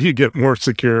 because how do you get more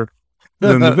secure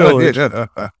than the village?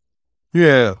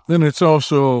 Yeah, and it's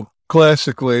also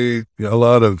classically, a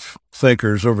lot of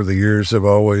thinkers over the years have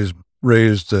always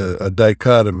raised a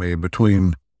dichotomy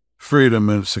between freedom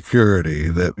and security,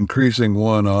 that increasing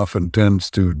one often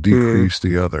tends to decrease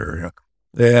the other.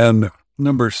 And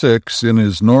number 6, in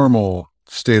his normal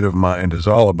state of mind is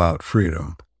all about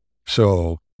freedom.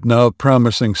 So now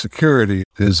promising security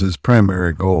is his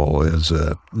primary goal is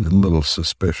a little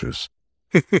suspicious.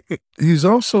 He's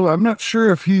also, I'm not sure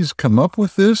if he's come up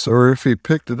with this or if he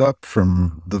picked it up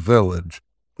from the village,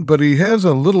 but he has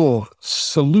a little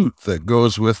salute that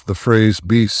goes with the phrase,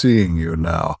 "be seeing you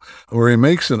now," or he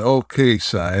makes an okay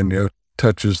sign,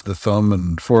 touches the thumb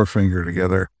and forefinger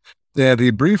together, and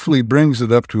he briefly brings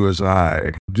it up to his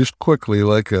eye, just quickly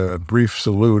like a brief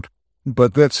salute,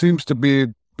 but that seems to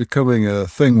be becoming a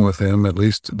thing with him, at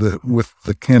least with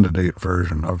the candidate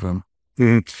version of him.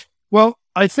 Mm. Well,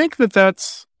 I think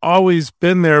that's always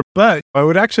been there, but I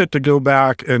would actually have to go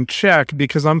back and check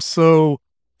because I'm so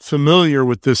familiar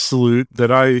with this salute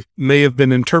that I may have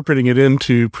been interpreting it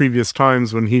into previous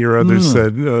times when he or others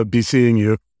said, "be seeing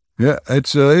you." Yeah,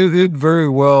 it very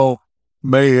well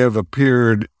may have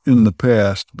appeared in the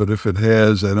past, but if it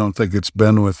has, I don't think it's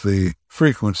been with the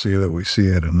frequency that we see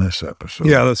it in this episode.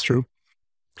 Yeah, that's true.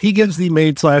 He gives the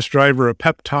maid/driver a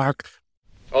pep talk.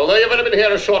 Although you've only been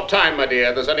here a short time, my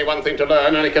dear, there's only one thing to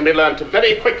learn, and it can be learned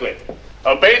very quickly.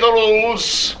 Obey the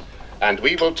rules, and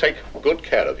we will take good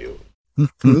care of you.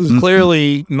 This is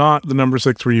clearly not the number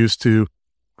 6 we're used to.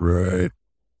 Right.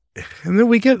 And then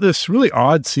we get this really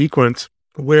odd sequence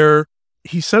where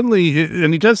he suddenly,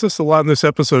 and he does this a lot in this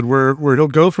episode, where he'll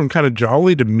go from kind of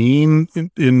jolly to mean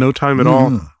in no time at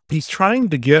all. He's trying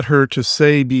to get her to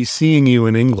say, "be seeing you"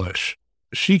 in English.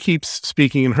 She keeps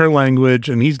speaking in her language,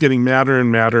 and he's getting madder and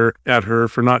madder at her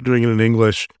for not doing it in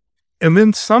English. And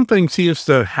then something seems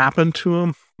to happen to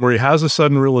him where he has a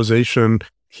sudden realization.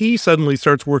 He suddenly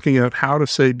starts working out how to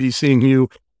say "be seeing you"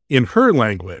 in her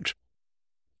language.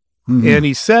 And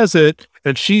he says it,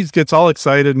 and she gets all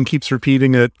excited and keeps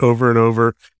repeating it over and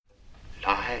over.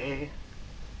 Lie.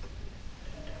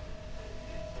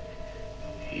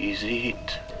 Is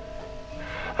it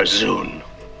Azun?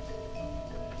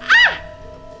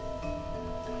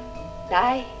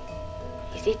 Lai,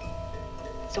 is it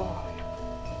zona?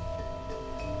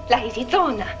 Lai, is it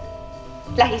zona?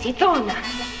 Lai, is it zona?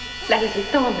 Lai, is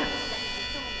it zona?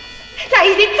 Lai,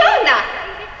 is it zona?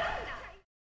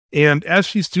 And as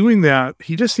she's doing that,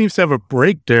 he just seems to have a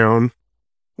breakdown,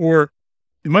 or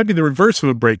it might be the reverse of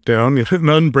a breakdown, an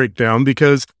unbreakdown,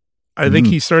 because I think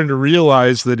he's starting to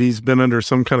realize that he's been under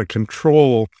some kind of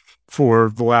control for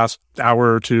the last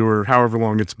hour or two, or however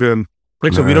long it's been.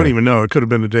 Actually, we don't even know. It could have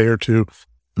been a day or two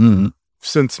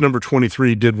since number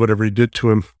 23 did whatever he did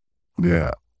to him.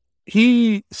 Yeah.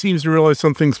 He seems to realize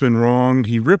something's been wrong.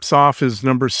 He rips off his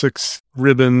number 6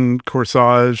 ribbon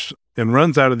corsage and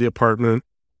runs out of the apartment.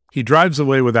 He drives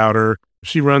away without her.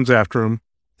 She runs after him.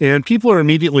 And people are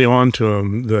immediately on to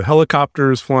him. The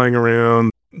helicopter is flying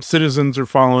around. Citizens are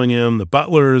following him. The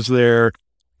butler is there.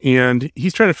 And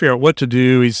he's trying to figure out what to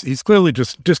do. He's clearly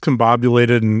just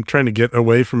discombobulated and trying to get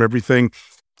away from everything.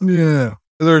 Yeah.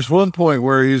 There's one point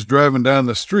where he's driving down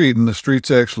the street, and the street's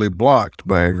actually blocked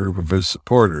by a group of his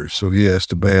supporters, so he has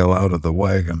to bail out of the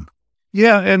wagon.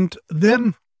 Yeah, and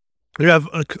then you have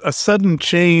a sudden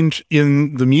change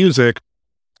in the music,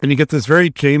 and you get this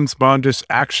very James Bondish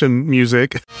action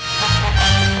music.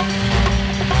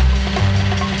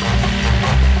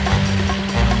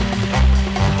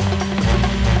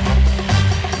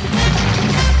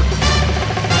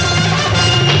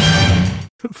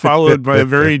 Followed by a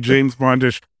very James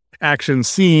Bondish action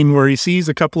scene where he sees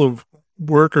a couple of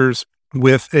workers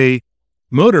with a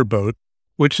motorboat,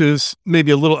 which is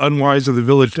maybe a little unwise of the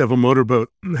village to have a motorboat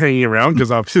hanging around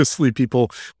because obviously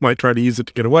people might try to use it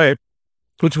to get away.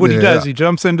 Which what he does, he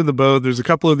jumps into the boat. There's a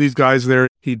couple of these guys there.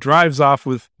 He drives off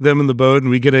with them in the boat, and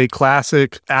we get a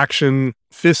classic action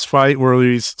fist fight where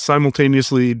he's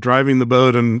simultaneously driving the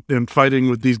boat and fighting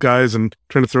with these guys and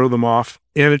trying to throw them off.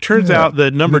 And it turns out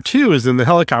that number 2 is in the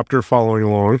helicopter following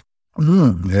along.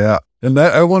 Yeah. And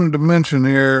I wanted to mention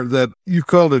here that you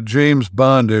called it James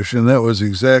Bondish, and that was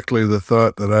exactly the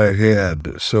thought that I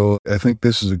had. So I think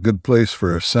this is a good place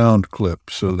for a sound clip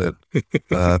so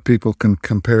that people can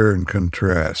compare and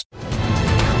contrast.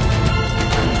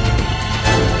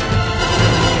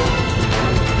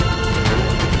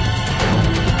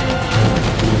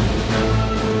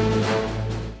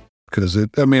 Because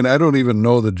I don't even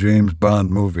know the James Bond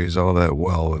movies all that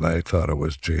well, and I thought it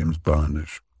was James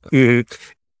Bondish.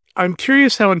 I'm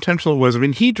curious how intentional it was. I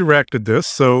mean, he directed this,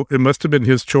 so it must have been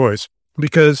his choice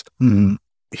because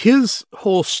his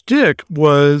whole shtick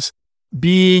was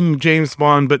being James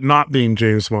Bond, but not being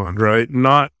James Bond, right?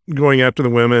 Not going after the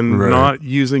women, not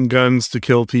using guns to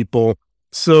kill people.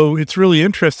 So it's really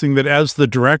interesting that as the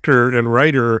director and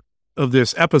writer of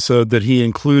this episode that he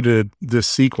included this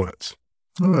sequence.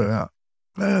 Oh,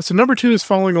 yeah. So number 2 is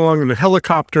following along in a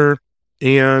helicopter.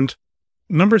 And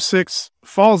number 6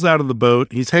 falls out of the boat.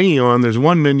 He's hanging on. There's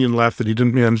one minion left that he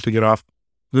didn't manage to get off.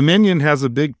 The minion has a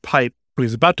big pipe.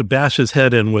 He's about to bash his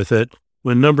head in with it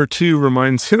when number 2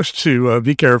 reminds him to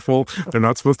be careful. They're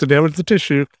not supposed to damage the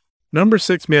tissue. Number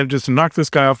 6 manages to knock this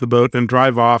guy off the boat and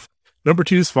drive off. Number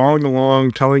 2 is following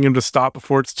along, telling him to stop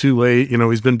before it's too late. You know,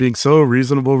 he's been being so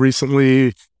reasonable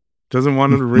recently, doesn't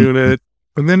want him to ruin it.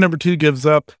 And then number 2 gives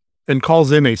up and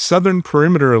calls in a Southern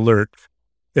Perimeter alert.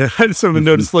 And I just haven't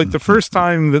noticed, like, the first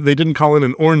time that they didn't call in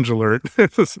an orange alert.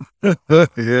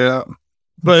 Yeah.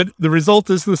 But the result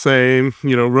is the same.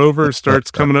 You know, Rover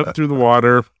starts coming up through the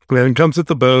water and comes at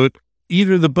the boat.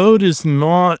 Either the boat is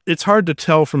not, it's hard to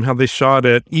tell from how they shot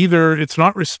it. Either it's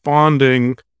not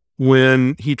responding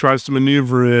when he tries to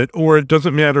maneuver it, or it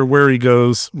doesn't matter where he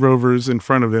goes, Rover's in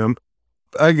front of him.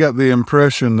 I got the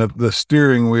impression that the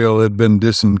steering wheel had been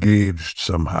disengaged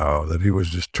somehow, that he was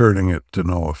just turning it to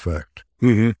no effect.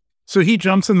 Mm-hmm. So he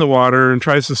jumps in the water and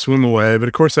tries to swim away, but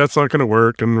of course that's not going to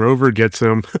work, and Rover gets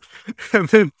him. And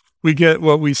then we get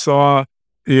what we saw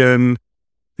in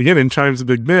Chimes of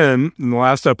Big Ben in the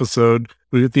last episode.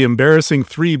 We get the embarrassing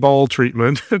 3-ball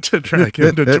treatment to drag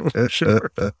him to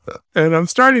shore. And I'm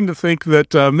starting to think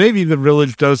that maybe the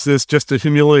village does this just to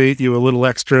humiliate you a little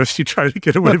extra if you try to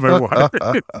get away by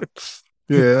water.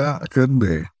 Yeah, it could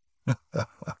be.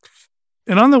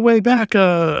 And on the way back,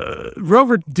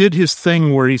 Rover did his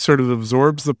thing where he sort of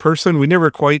absorbs the person. We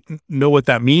never quite know what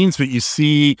that means, but you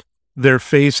see their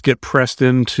face get pressed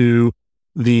into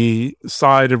the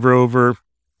side of Rover.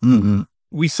 Mm-hmm.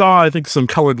 We saw, I think, some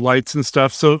colored lights and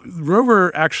stuff. So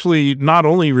Rover actually not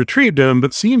only retrieved him,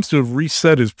 but seems to have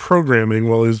reset his programming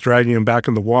while he was dragging him back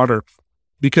in the water.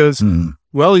 Because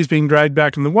while he's being dragged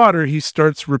back in the water, he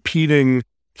starts repeating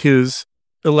his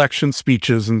election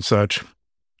speeches and such.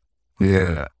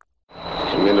 Yeah.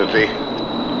 Community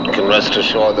can rest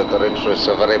assured that their interests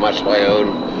are very much my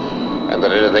own, and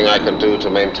that anything I can do to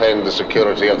maintain the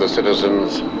security of the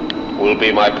citizens will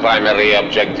be my primary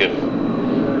objective.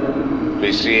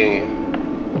 Be seeing you.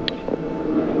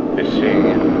 Be seeing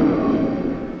you.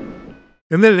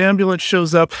 And then an ambulance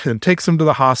shows up and takes him to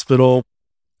the hospital.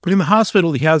 But in the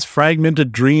hospital, he has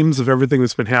fragmented dreams of everything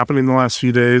that's been happening the last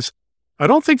few days. I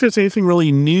don't think there's anything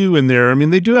really new in there. I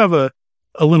mean, they do have a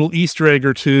little Easter egg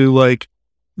or two, like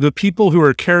the people who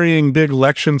are carrying big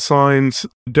election signs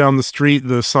down the street,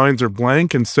 the signs are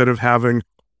blank instead of having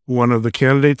one of the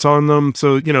candidates on them.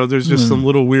 So, you know, there's just some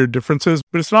little weird differences,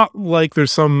 but it's not like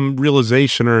there's some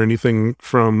realization or anything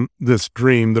from this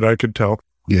dream that I could tell.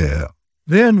 Yeah.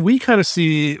 Then we kind of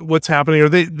see what's happening, or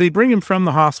they bring him from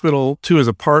the hospital to his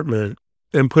apartment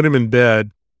and put him in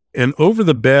bed. And over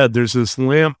the bed, there's this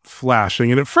lamp flashing.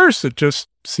 And at first, it just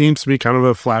seems to be kind of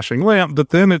a flashing lamp, but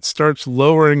then it starts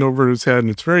lowering over his head, and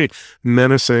it's very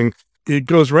menacing. It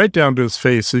goes right down to his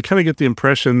face. So you kind of get the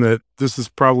impression that this is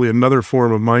probably another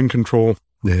form of mind control.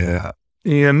 Yeah.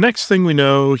 And next thing we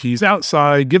know, he's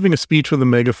outside giving a speech with a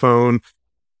megaphone.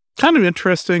 Kind of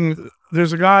interesting.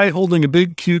 There's a guy holding a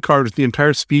big cue card with the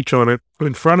entire speech on it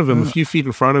in front of him, a few feet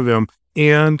in front of him.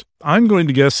 And I'm going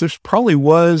to guess this probably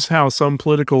was how some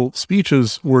political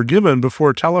speeches were given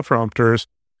before teleprompters,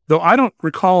 though I don't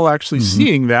recall actually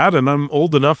seeing that, and I'm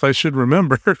old enough I should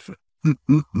remember.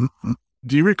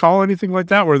 Do you recall anything like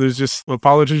that, where there's just a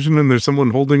politician and there's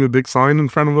someone holding a big sign in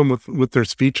front of them with their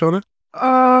speech on it?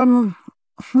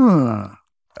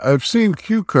 I've seen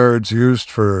cue cards used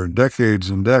for decades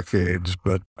and decades,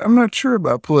 but I'm not sure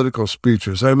about political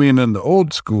speeches. I mean, in the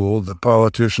old school, the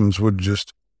politicians would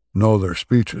just know their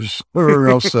speeches. Or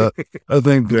else, I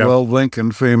think, well,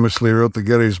 Lincoln famously wrote the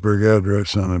Gettysburg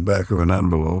Address on the back of an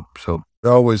envelope, so it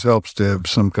always helps to have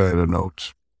some kind of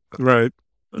notes. Right.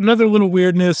 Another little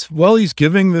weirdness, while he's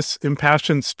giving this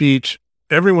impassioned speech,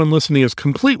 everyone listening is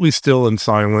completely still and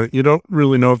silent. You don't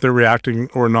really know if they're reacting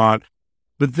or not.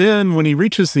 But then when he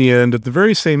reaches the end, at the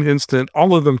very same instant,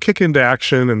 all of them kick into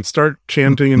action and start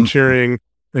chanting and cheering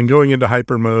and going into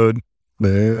hyper mode.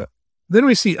 Yeah. Then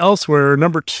we see elsewhere,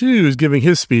 number 2 is giving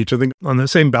his speech, I think on the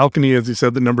same balcony as he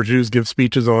said that number 2s give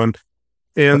speeches on.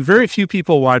 And very few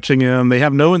people watching him. They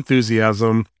have no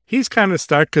enthusiasm. He's kind of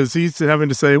stuck because he's having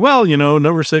to say, well, you know,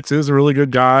 number 6 is a really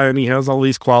good guy and he has all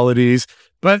these qualities.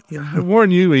 But I warn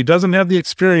you, he doesn't have the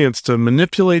experience to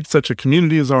manipulate such a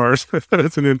community as ours.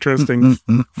 That's an interesting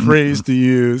phrase to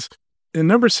use. And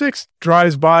number 6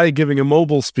 drives by giving a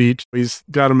mobile speech. He's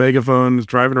got a megaphone, he's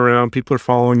driving around, people are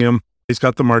following him. He's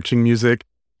got the marching music.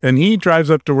 And he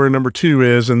drives up to where number 2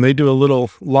 is, and they do a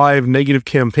little live negative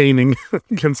campaigning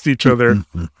against each other.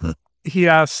 He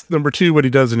asks number 2 what he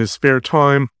does in his spare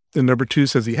time. And number 2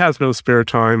 says he has no spare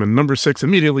time. And number 6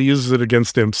 immediately uses it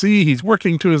against him. See, he's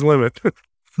working to his limit.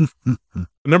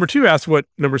 Number 2 asks what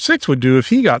number 6 would do if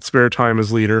he got spare time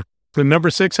as leader. And number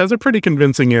 6 has a pretty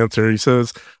convincing answer. He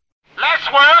says,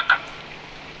 Less work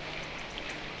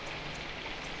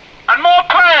and more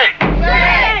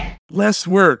play. less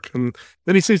work. And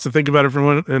then he seems to think about it for a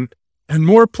moment, and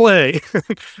more play.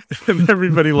 And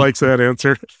everybody likes that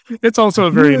answer. It's also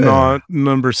a very not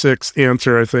number 6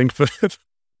 answer, I think. But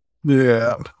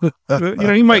Yeah.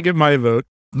 he might get my vote.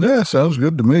 Yeah, sounds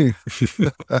good to me.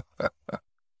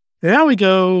 Now we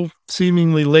go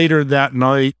seemingly later that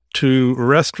night to a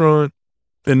restaurant,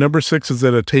 and number 6 is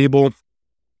at a table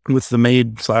with the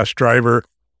maid/driver,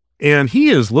 and he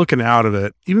is looking out of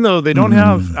it, even though they don't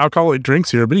have alcoholic drinks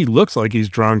here, but he looks like he's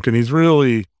drunk, and he's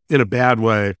really in a bad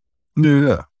way.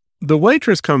 Yeah. The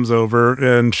waitress comes over,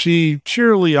 and she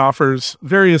cheerily offers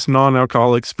various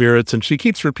non-alcoholic spirits, and she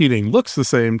keeps repeating, looks the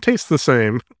same, tastes the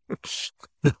same.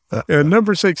 And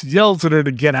number 6 yells at her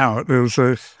to get out,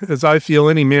 as I feel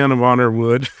any man of honor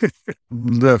would.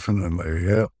 Definitely,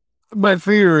 yeah. My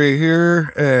theory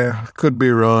here could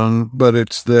be wrong, but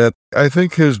it's that I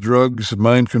think his drugs,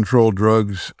 mind control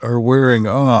drugs, are wearing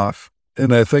off,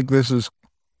 and I think this is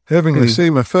having the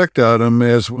same effect on him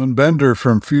as when Bender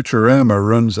from Futurama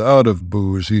runs out of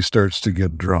booze, he starts to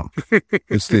get drunk.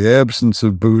 It's the absence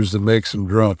of booze that makes him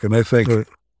drunk, and I think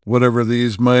whatever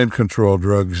these mind control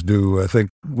drugs do, I think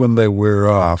when they wear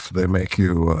off, they make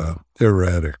you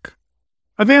erratic.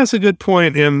 I think that's a good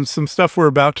point, and some stuff we're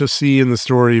about to see in the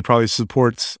story probably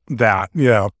supports that.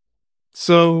 Yeah.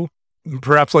 So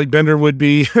perhaps like Bender would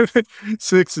be,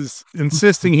 6 is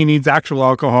insisting he needs actual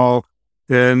alcohol,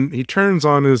 and he turns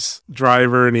on his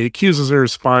driver and he accuses her of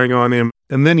spying on him,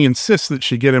 and then he insists that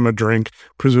she get him a drink,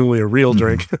 presumably a real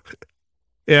drink.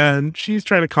 And she's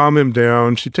trying to calm him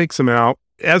down. She takes him out.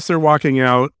 As they're walking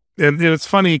out, and it's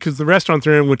funny because the restaurant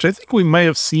they're in, which I think we may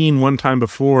have seen one time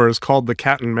before, is called the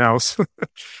Cat and Mouse.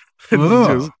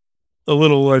 Just a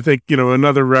little, I think,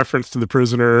 another reference to the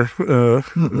Prisoner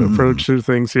approach to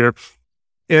things here.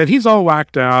 And he's all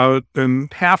whacked out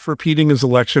and half repeating his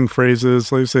election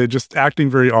phrases, like I say, just acting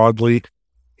very oddly.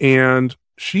 And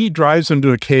she drives him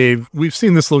to a cave. We've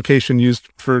seen this location used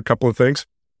for a couple of things.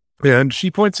 And she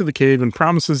points to the cave and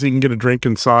promises he can get a drink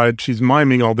inside. She's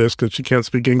miming all this because she can't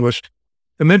speak English.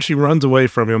 And then she runs away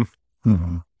from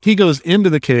him. He goes into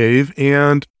the cave,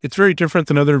 and it's very different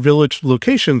than other village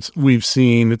locations we've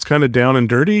seen. It's kind of down and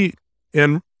dirty,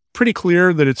 and pretty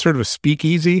clear that it's sort of a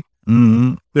speakeasy.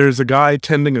 There's a guy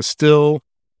tending a still,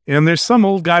 and there's some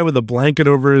old guy with a blanket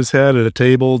over his head at a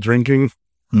table drinking.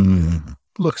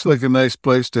 Looks like a nice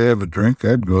place to have a drink.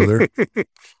 I'd go there.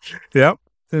 Yep.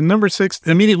 And number 6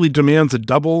 immediately demands a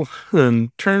double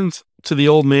and turns to the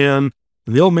old man.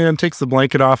 The old man takes the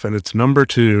blanket off, and it's number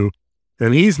 2.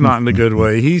 And he's not in a good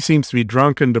way. He seems to be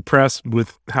drunk and depressed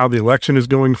with how the election is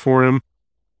going for him.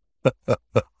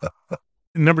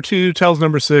 Number 2 tells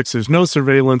number 6, there's no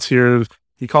surveillance here.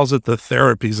 He calls it the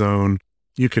therapy zone.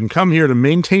 You can come here to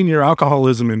maintain your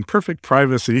alcoholism in perfect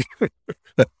privacy.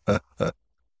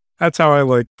 That's how I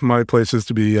like my places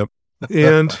to be.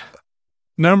 And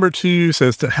number 2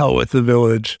 says to hell with the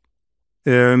village.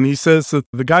 And he says that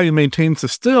the guy who maintains the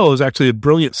still is actually a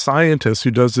brilliant scientist who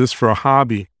does this for a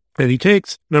hobby. And he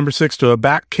takes number 6 to a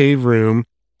back cave room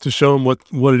to show him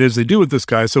what it is they do with this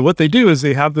guy. So what they do is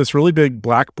they have this really big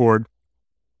blackboard,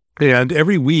 and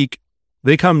every week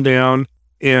they come down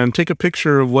and take a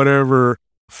picture of whatever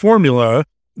formula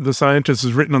the scientist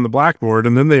has written on the blackboard,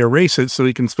 and then they erase it so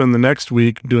he can spend the next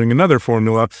week doing another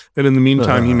formula. And in the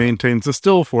meantime, he maintains the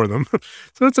still for them.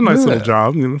 So it's a nice little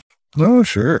job. Oh,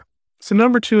 sure. So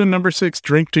number 2 and number 6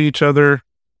 drink to each other,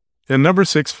 and number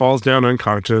 6 falls down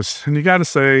unconscious. And you got to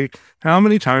say, how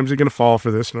many times are you going to fall for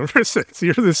this, number 6?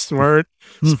 You're this smart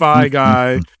spy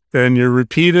guy, and you're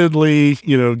repeatedly,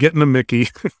 getting a Mickey.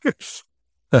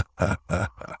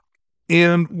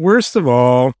 And worst of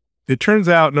all, it turns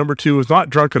out number 2 was not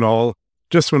drunk at all,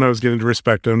 just when I was getting to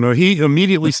respect him. No, he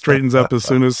immediately straightens up as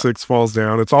soon as 6 falls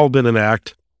down. It's all been an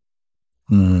act.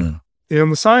 And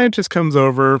the scientist comes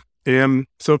over, and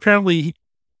so apparently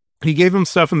he gave him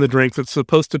stuff in the drink that's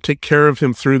supposed to take care of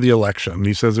him through the election.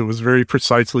 He says it was very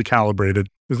precisely calibrated.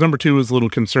 Because number 2 was a little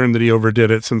concerned that he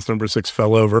overdid it since number 6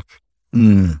 fell over.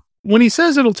 When he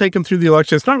says it'll take him through the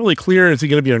election, it's not really clear. Is he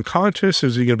going to be unconscious?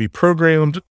 Is he going to be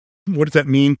programmed? What does that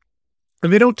mean?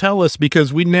 And they don't tell us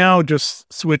because we now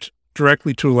just switch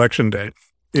directly to election day.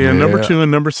 And number 2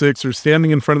 and number 6 are standing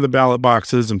in front of the ballot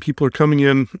boxes, and people are coming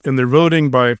in and they're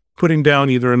voting by putting down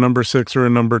either a number 6 or a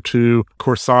number 2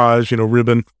 corsage,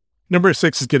 ribbon. Number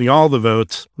 6 is getting all the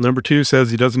votes. Number 2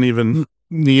 says he doesn't even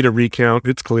need a recount.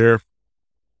 It's clear.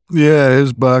 Yeah,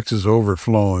 his box is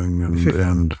overflowing,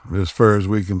 and as far as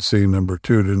we can see, number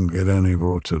 2 didn't get any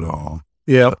votes at all.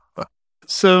 Yep.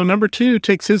 So number 2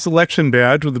 takes his election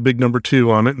badge with the big number 2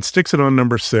 on it and sticks it on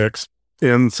number 6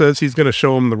 and says he's going to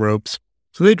show him the ropes.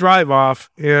 So they drive off,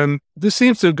 and this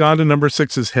seems to have gone to number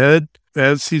 6's head.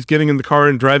 As he's getting in the car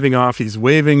and driving off, he's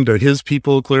waving to his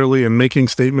people clearly and making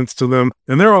statements to them.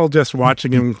 And they're all just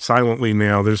watching him silently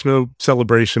now. There's no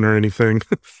celebration or anything.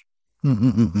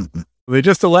 They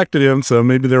just elected him, so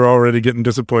maybe they're already getting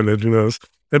disappointed. Who knows?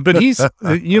 But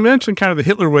you mentioned kind of the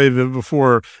Hitler wave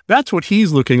before. That's what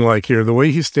he's looking like here. The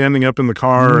way he's standing up in the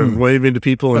car and waving to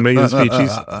people and making a speech.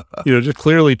 He's, just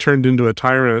clearly turned into a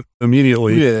tyrant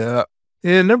immediately. Yeah.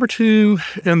 And number 2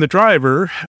 and the driver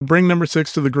bring number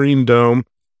 6 to the Green Dome.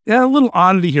 Yeah, a little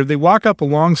oddity here. They walk up a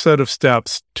long set of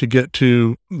steps to get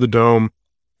to the dome.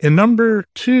 And number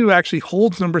 2 actually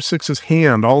holds number 6's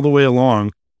hand all the way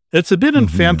along. It's a bit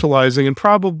infantilizing and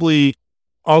probably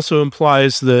also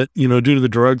implies that, due to the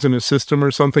drugs in his system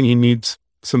or something, he needs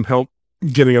some help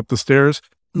getting up the stairs.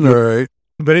 All right.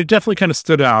 But it definitely kind of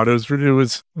stood out. It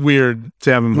was weird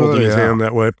to have him holding his hand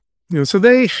that way. So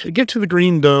they get to the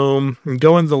Green Dome and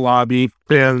go into the lobby,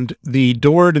 and the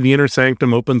door to the inner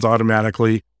sanctum opens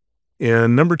automatically.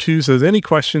 And number 2 says, any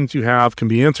questions you have can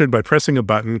be answered by pressing a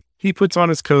button. He puts on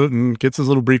his coat and gets his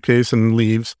little briefcase and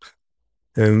leaves.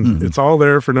 And it's all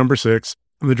there for number 6.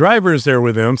 And the driver is there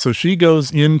with him. So she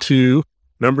goes into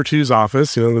number 2's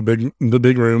office, the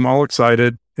big room, all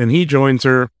excited. And he joins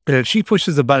her, and she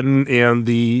pushes a button, and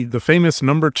the famous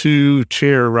number 2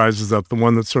 chair rises up, the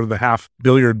one that's sort of the half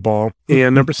billiard ball.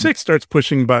 And number 6 starts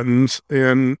pushing buttons,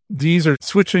 and these are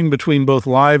switching between both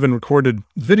live and recorded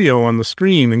video on the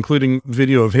screen, including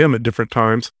video of him at different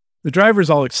times. The driver's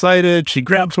all excited. She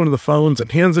grabs one of the phones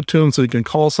and hands it to him so he can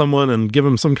call someone and give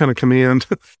him some kind of command.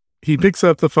 He picks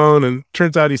up the phone, and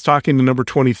turns out he's talking to number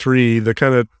 23, the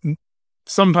kind of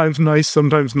sometimes nice,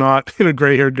 sometimes not,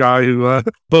 gray-haired guy who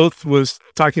both was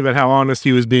talking about how honest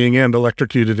he was being and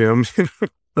electrocuted him.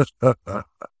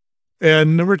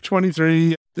 And number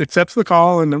 23 accepts the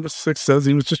call, and number 6 says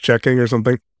he was just checking or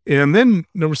something. And then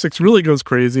number 6 really goes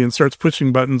crazy and starts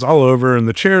pushing buttons all over, and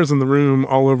the chairs in the room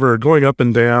all over are going up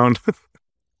and down.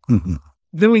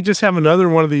 Then we just have another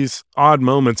one of these odd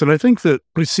moments. And I think that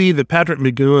we see that Patrick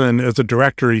McGoohan, as a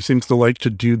director, he seems to like to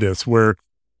do this, where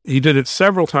he did it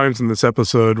several times in this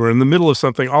episode, where in the middle of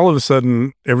something, all of a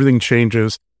sudden, everything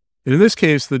changes. And in this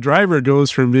case, the driver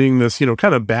goes from being this,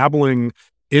 kind of babbling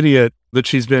idiot that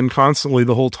she's been constantly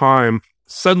the whole time,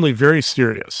 suddenly very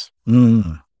serious.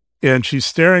 And she's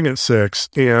staring at 6,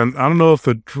 and I don't know if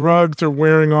the drugs are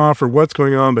wearing off or what's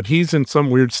going on, but he's in some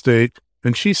weird state,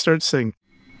 and she starts saying,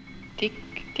 tick,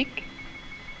 tick.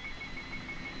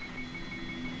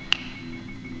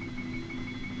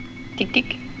 Tick,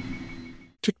 tick.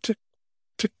 Tick, tick,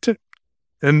 tick, tick.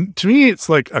 And to me, it's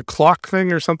like a clock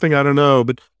thing or something, I don't know,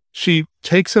 but she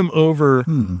takes him over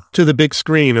to the big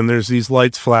screen, and there's these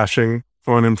lights flashing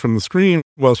on him from the screen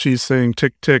while she's saying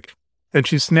tick, tick. And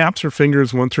she snaps her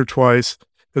fingers once or twice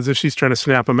as if she's trying to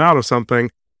snap him out of something.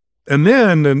 And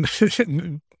then,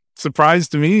 and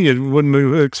surprised to me, I wouldn't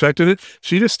have expected it,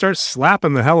 she just starts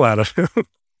slapping the hell out of him.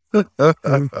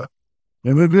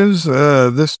 And it is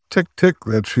this tick tick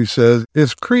that she says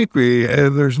is creepy,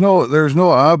 and there's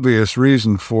no obvious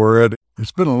reason for it.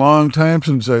 It's been a long time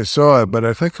since I saw it, but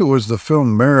I think it was the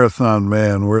film Marathon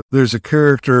Man, where there's a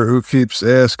character who keeps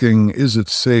asking, "Is it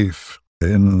safe?"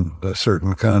 in a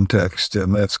certain context,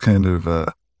 and that's kind of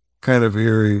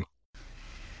eerie.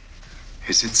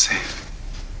 Is it safe?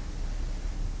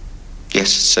 Yes,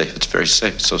 it's safe. It's very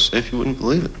safe. It's so safe you wouldn't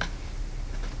believe it.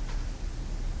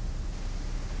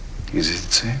 Is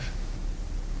it safe?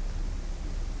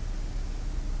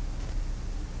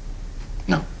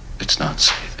 No, it's not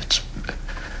safe. It's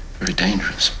very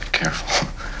dangerous. Be careful.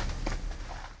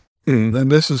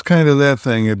 And this is kind of that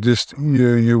thing. It just,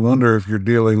 you wonder if you're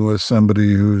dealing with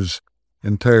somebody who's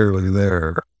entirely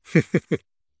there.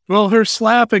 Well, her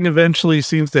slapping eventually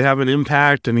seems to have an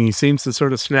impact, and he seems to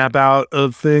sort of snap out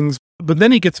of things. But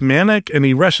then he gets manic, and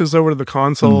he rushes over to the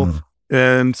console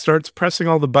and starts pressing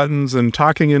all the buttons and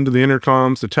talking into the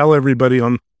intercoms to tell everybody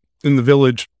in the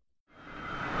village.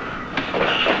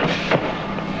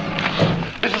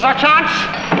 This is our chance.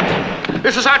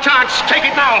 This is our chance. Take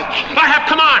it now. I have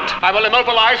command. I will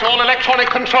immobilize all electronic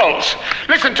controls.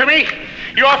 Listen to me.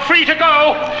 You are free to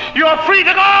go. You are free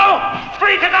to go.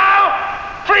 Free to go.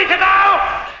 Free to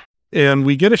go. And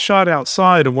we get a shot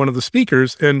outside of one of the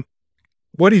speakers, and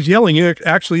what he's yelling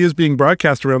actually is being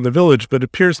broadcast around the village, but it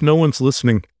appears no one's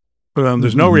listening.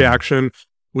 There's no reaction.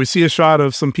 We see a shot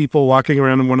of some people walking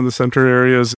around in one of the center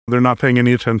areas. They're not paying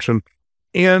any attention.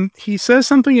 And he says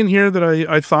something in here that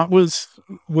I thought was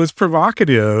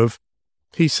provocative.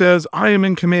 He says, "I am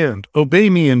in command. Obey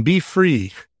me and be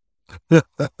free."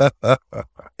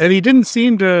 And he didn't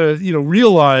seem to,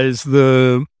 realize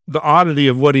the oddity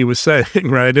of what he was saying,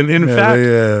 right? And in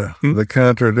fact, the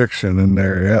contradiction in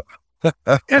there,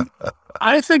 and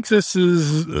I think this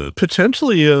is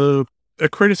potentially a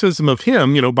criticism of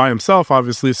him, by himself,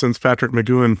 obviously, since Patrick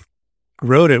McGoohan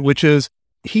wrote it, which is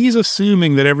he's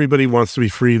assuming that everybody wants to be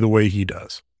free the way he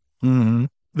does. Mm-hmm.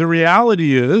 The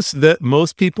reality is that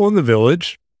most people in the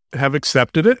village have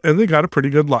accepted it and they got a pretty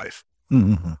good life.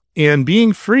 Mm-hmm. And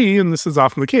being free, and this is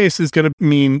often the case, is going to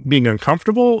mean being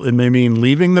uncomfortable. It may mean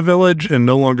leaving the village and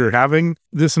no longer having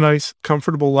this nice,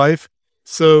 comfortable life.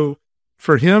 So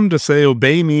for him to say,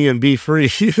 "Obey me and be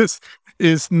free,"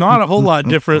 is not a whole lot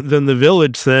different than the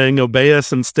village saying, "Obey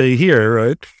us and stay here,"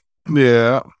 right?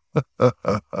 Yeah.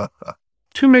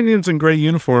 Two minions in gray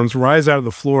uniforms rise out of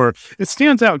the floor. It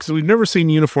stands out because we've never seen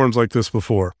uniforms like this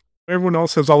before. Everyone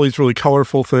else has all these really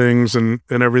colorful things and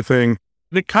everything.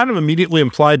 It kind of immediately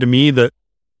implied to me that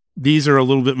these are a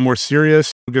little bit more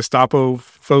serious Gestapo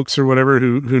folks or whatever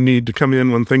who need to come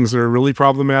in when things are really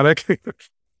problematic.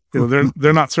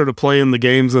 They're not sort of playing the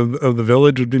games of the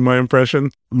village, would be my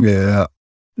impression. Yeah.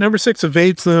 Number 6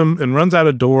 evades them and runs out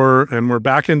a door, and we're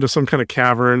back into some kind of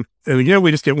cavern. And again,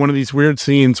 we just get one of these weird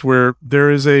scenes where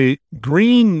there is a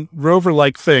green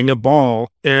rover-like thing, a ball,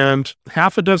 and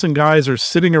half a dozen guys are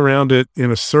sitting around it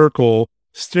in a circle,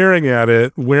 staring at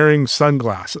it, wearing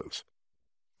sunglasses.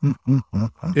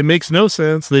 It makes no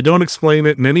sense. They don't explain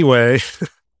it in any way.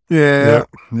 Yeah,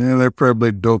 they're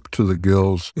probably doped to the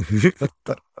gills.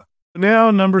 Now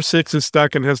number 6 is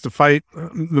stuck and has to fight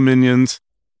the minions.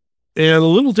 And a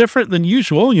little different than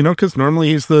usual, because normally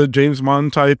he's the James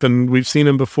Bond type, and we've seen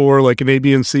him before, like in A,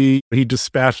 B, and C. He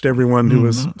dispatched everyone who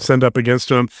was sent up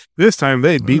against him. This time,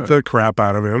 they beat the crap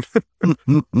out of him.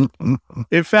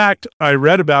 In fact, I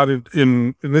read about it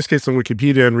in this case on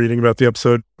Wikipedia and reading about the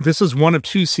episode. This is one of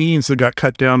 2 scenes that got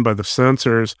cut down by the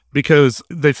censors because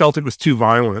they felt it was too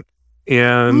violent.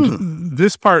 And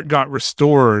this part got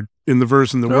restored in the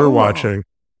version that we're watching.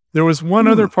 There was one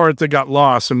other part that got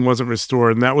lost and wasn't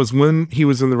restored, and that was when he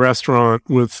was in the restaurant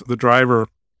with the driver.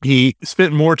 He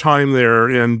spent more time there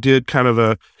and did kind of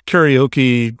a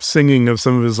karaoke singing of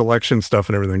some of his election stuff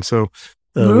and everything. So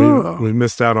we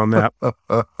missed out on that.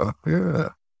 Yeah.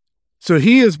 So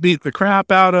he has beat the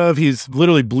crap out of. He's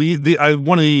literally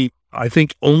one of the, I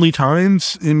think, only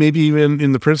times, and maybe even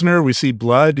in The Prisoner, we see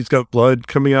blood. He's got blood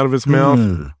coming out of his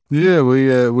mouth. Yeah,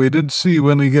 we did see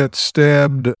when he got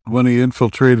stabbed when he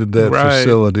infiltrated that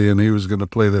facility, and he was going to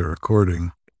play that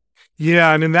recording.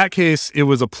 Yeah, and in that case, it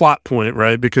was a plot point,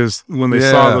 right? Because when they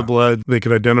saw the blood, they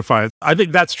could identify it. I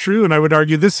think that's true, and I would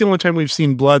argue this is the only time we've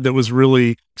seen blood that was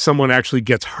really someone actually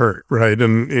gets hurt, right?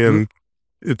 And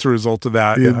it's a result of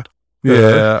that.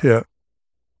 Yeah.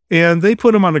 And they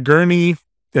put him on a gurney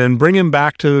and bring him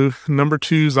back to number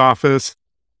 2's office.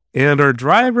 And our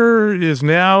driver is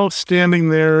now standing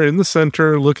there in the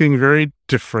center looking very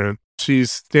different.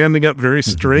 She's standing up very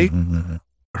straight.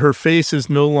 Her face is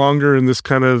no longer in this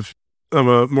kind of a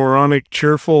moronic,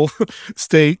 cheerful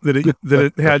state that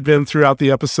it had been throughout the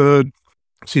episode.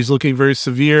 She's looking very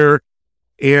severe.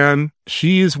 And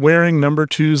she is wearing number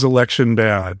 2's election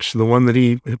badge, the one that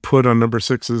he put on number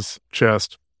 6's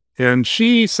chest. And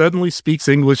she suddenly speaks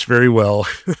English very well.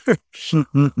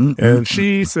 And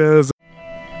she says,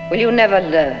 "Will you never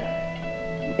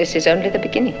learn? This is only the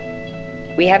beginning.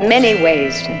 We have many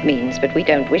ways and means, but we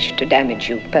don't wish to damage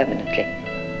you permanently.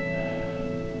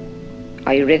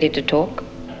 Are you ready to talk?"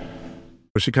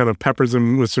 She kind of peppers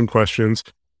him with some questions.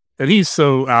 And he's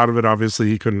so out of it, obviously,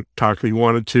 he couldn't talk if he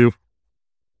wanted to.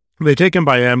 They take him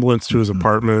by ambulance to his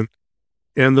apartment.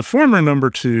 And the former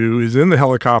number 2 is in the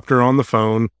helicopter on the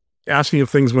phone, asking if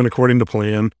things went according to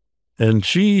plan. And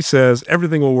she says,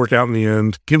 "Everything will work out in the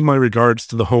end. Give my regards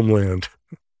to the homeland."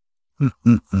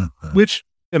 Which,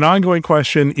 an ongoing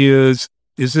question is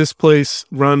this place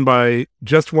run by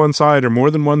just one side or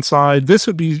more than one side? This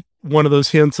would be one of those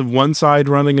hints of one side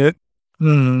running it.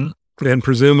 And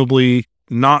presumably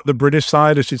not the British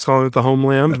side, as she's calling it, the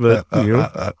homeland. But,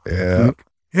 yeah.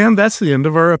 And that's the end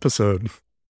of our episode.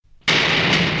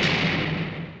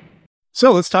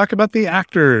 So let's talk about the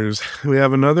actors. We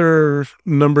have another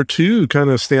number 2 kind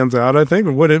of stands out, I think.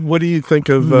 What do you think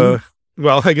of,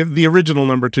 I guess the original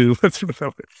number 2? Let's put it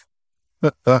that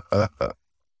way.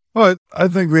 Well, I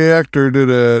think the actor did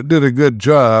a good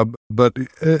job, but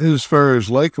as far as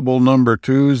likable number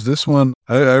 2s, this one,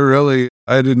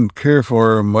 I didn't care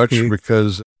for him much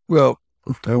because, well,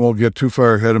 I won't get too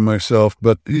far ahead of myself,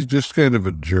 but he's just kind of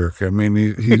a jerk. I mean,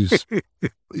 he's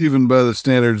even by the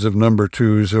standards of number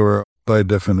twos who are by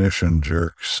definition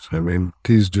jerks. I mean,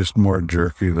 he's just more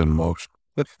jerky than most.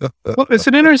 Well, it's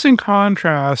an interesting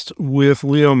contrast with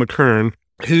Leo McKern,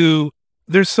 who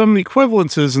there's some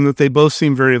equivalences in that they both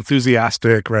seem very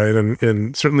enthusiastic, right?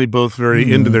 And certainly both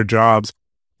very into their jobs.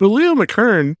 But Leo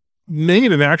McKern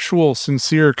made an actual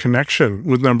sincere connection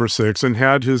with number 6 and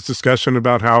had his discussion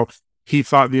about how he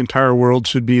thought the entire world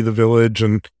should be the village.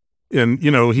 And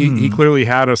he clearly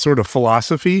had a sort of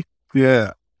philosophy.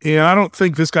 Yeah. And I don't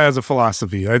think this guy has a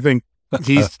philosophy. I think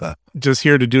he's just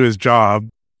here to do his job.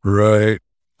 Right.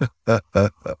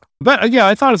 But yeah,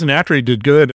 I thought as an actor, he did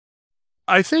good.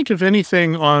 I think if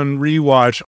anything on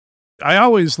rewatch, I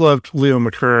always loved Leo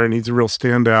McKern. He's a real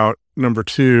standout number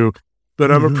 2,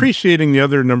 but I'm appreciating the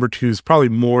other number 2s probably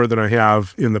more than I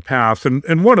have in the past.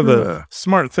 And one of the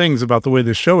smart things about the way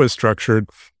this show is structured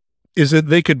is that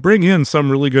they could bring in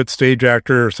some really good stage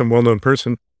actor or some well-known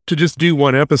person to just do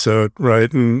one episode,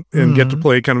 right? And get to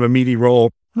play kind of a meaty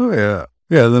role. Oh, yeah.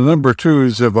 Yeah, the number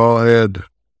 2s have all had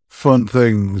fun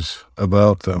things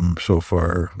about them so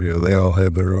far. You know, they all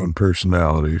have their own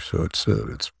personality, so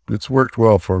it's worked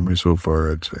well for me so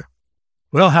far, I'd say.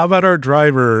 Well, how about our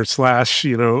driver /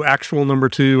 actual number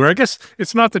 2? Or I guess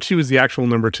it's not that she was the actual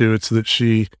number 2, it's that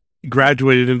she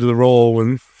graduated into the role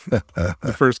when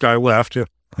the first guy left. Yeah.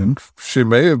 And she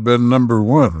may have been number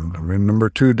 1. I mean, number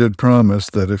 2 did promise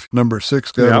that if number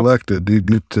 6 got elected, he'd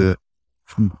get to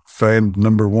find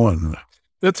number 1.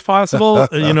 That's possible.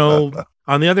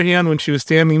 On the other hand, when she was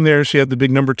standing there, she had the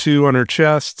big number 2 on her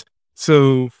chest.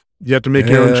 So you have to make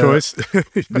your own choice.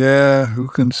 Yeah, who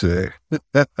can say?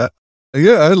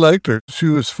 Yeah, I liked her. She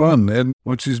was fun. And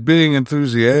when she's being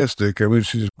enthusiastic, I mean,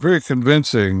 she's very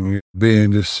convincing,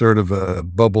 being just sort of a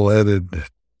bubble-headed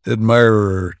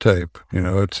admirer type.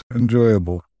 It's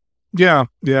enjoyable. Yeah.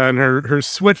 And her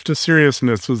switch to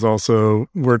seriousness was also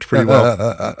worked pretty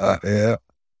well. Yeah.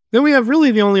 Then we have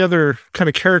really the only other kind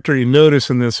of character you notice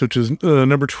in this, which is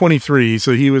number 23.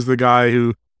 So he was the guy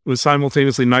who was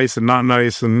simultaneously nice and not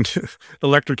nice and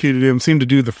electrocuted him, seemed to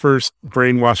do the first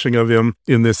brainwashing of him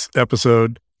in this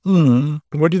episode. What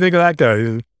do you think of that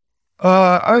guy?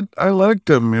 I liked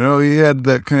him. He had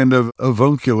that kind of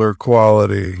avuncular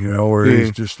quality, where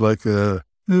he's just like a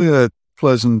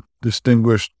pleasant,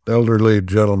 distinguished elderly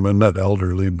gentleman, not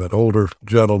elderly, but older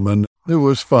gentleman. It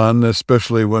was fun,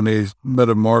 especially when he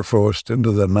metamorphosed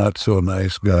into the not so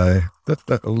nice guy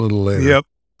a little later. Yep.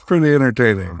 Pretty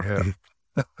entertaining. Yeah.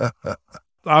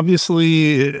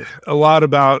 Obviously, a lot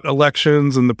about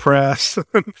elections and the press,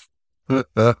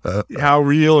 how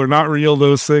real or not real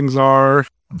those things are.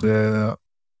 Yeah.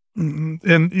 And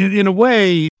in a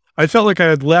way, I felt like I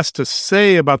had less to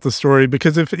say about the story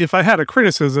because if I had a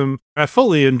criticism, I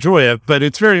fully enjoy it, but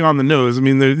it's very on the nose. I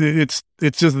mean, it's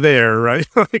just there, right?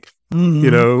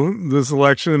 This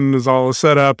election is all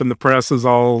set up and the press is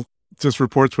all just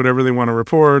reports whatever they want to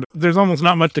report. There's almost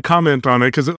not much to comment on it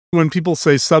because when people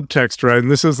say subtext, right, and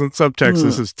this isn't subtext,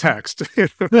 this is text.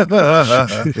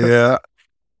 Yeah.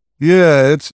 Yeah,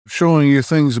 it's showing you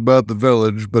things about the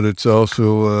village, but it's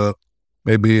also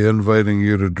maybe inviting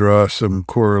you to draw some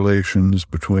correlations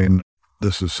between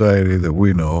the society that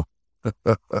we know.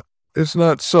 It's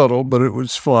not subtle, but it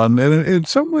was fun. And in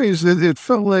some ways, it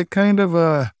felt like kind of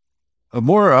a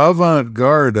more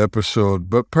avant-garde episode,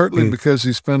 but partly because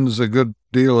he spends a good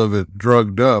deal of it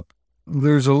drugged up.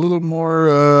 There's a little more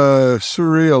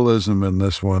surrealism in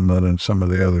this one than in some of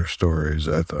the other stories,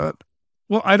 I thought.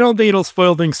 Well, I don't think it'll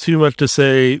spoil things too much to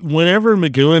say whenever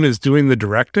McGoohan is doing the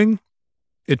directing,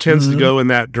 it tends to go in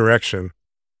that direction.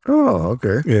 Oh,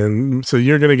 okay. And so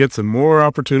you're going to get some more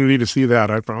opportunity to see that,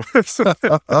 I promise.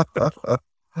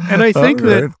 And I think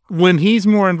that when he's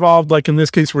more involved, like in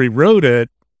this case where he wrote it,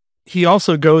 he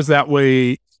also goes that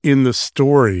way in the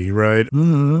story, right? I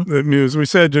mean, as we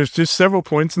said, there's just several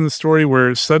points in the story where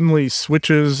it suddenly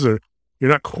switches or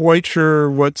you're not quite sure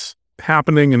what's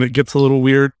happening and it gets a little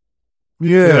weird.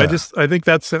 Yeah. I think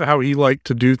that's how he liked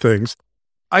to do things.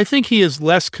 I think he is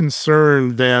less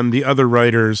concerned than the other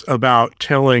writers about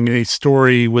telling a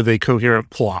story with a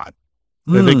coherent plot.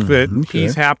 I think that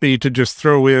he's happy to just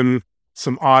throw in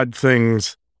some odd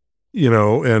things,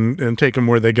 and take them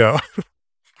where they go.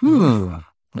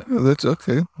 That's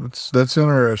okay. That's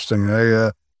interesting.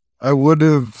 I would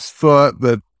have thought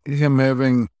that him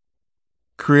having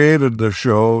created the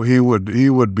show, he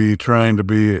would be trying to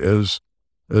be as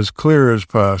clear as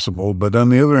possible. But on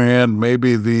the other hand,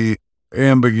 maybe the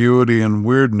ambiguity and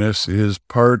weirdness is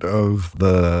part of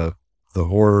the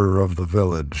horror of the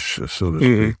village, so to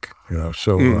speak.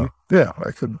 Yeah,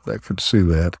 I could see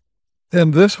that.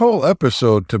 And this whole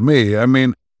episode, to me, I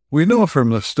mean, we know from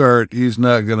the start he's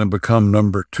not going to become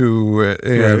number 2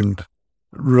 and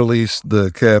release the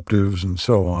captives and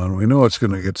so on. We know it's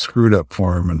going to get screwed up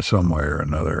for him in some way or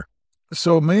another.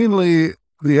 So mainly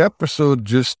the episode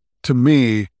just, to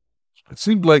me, it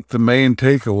seemed like the main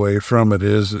takeaway from it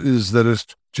is that it's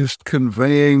just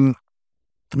conveying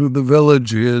who the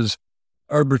village is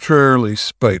arbitrarily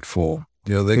spiteful.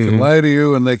 You know, they can lie to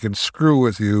you and they can screw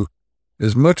with you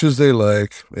as much as they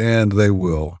like, and they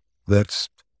will. That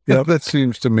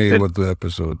seems to me what the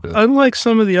episode did. Unlike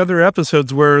some of the other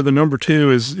episodes where the number 2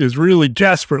 is really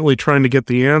desperately trying to get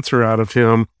the answer out of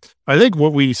him, I think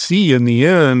what we see in the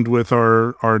end with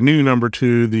our new number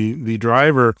 2, the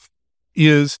driver,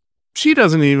 is she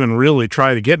doesn't even really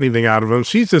try to get anything out of him.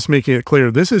 She's just making it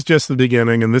clear, this is just the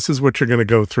beginning, and this is what you're going to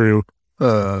go through.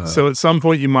 So at some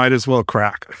point, you might as well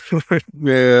crack.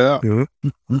 Yeah.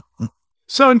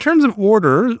 So in terms of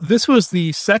order, this was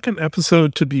the second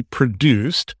episode to be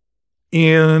produced,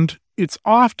 and it's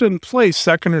often placed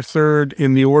second or third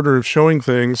in the order of showing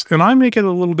things. And I make it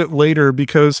a little bit later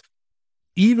because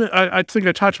even, I think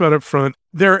I talked about it up front,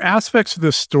 there are aspects of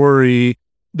this story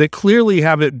that clearly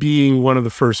have it being one of the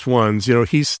first ones. You know,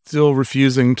 he's still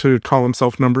refusing to call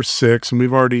himself number 6, and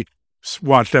we've already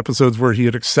watched episodes where he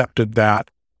had accepted that.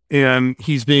 And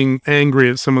he's being angry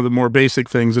at some of the more basic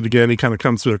things that, again, he kind of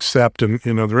comes to accept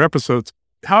in other episodes.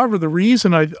 However, the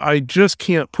reason I just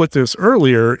can't put this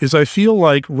earlier is I feel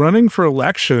like running for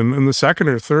election in the second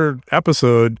or third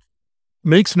episode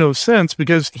makes no sense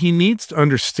because he needs to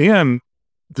understand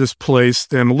this place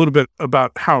and a little bit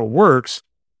about how it works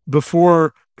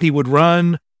before he would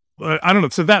run. I don't know.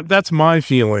 So that's my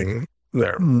feeling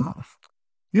there.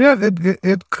 Yeah,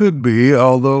 it could be,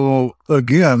 although,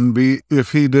 again,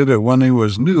 if he did it when he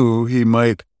was new, he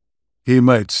might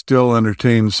still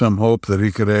entertain some hope that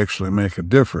he could actually make a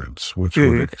difference, which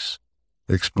would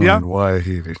explain why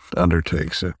he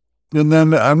undertakes it. And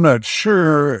then I'm not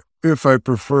sure if I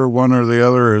prefer one or the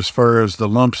other as far as the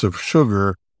lumps of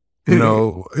sugar. You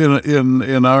know,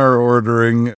 in our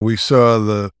ordering, we saw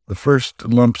the first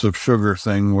lumps of sugar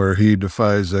thing where he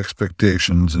defies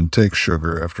expectations and takes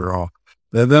sugar after all.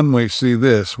 And then we see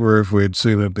this, where if we had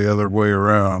seen it the other way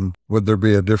around, would there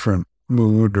be a different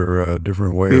mood or a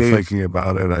different way of thinking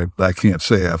about it? I can't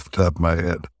say off the top of my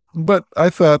head. But I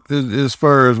thought, as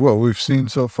far as what we've seen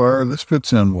so far, this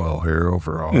fits in well here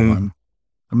overall. I'm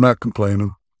not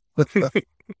complaining.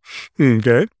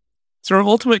 Okay. So our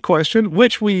ultimate question,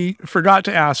 which we forgot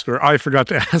to ask, or I forgot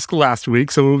to ask last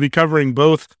week, so we'll be covering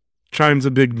both Chimes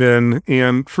of Big Ben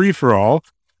and Free for All.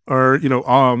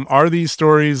 Are these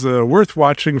stories worth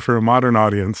watching for a modern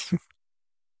audience?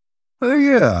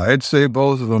 Yeah, I'd say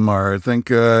both of them are. I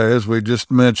think, as we just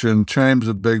mentioned, Chimes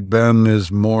of Big Ben is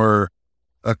more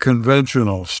a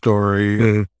conventional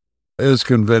story, as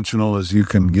conventional as you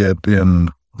can get in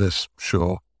this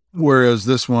show. Whereas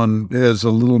this one has a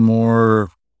little more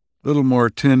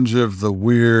tinge of the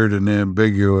weird and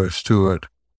ambiguous to it.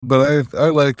 But I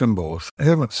like them both. I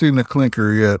haven't seen a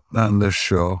clinker yet on this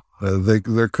show.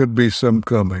 There could be some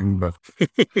coming, but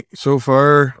so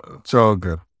far, it's all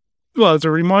good. Well, as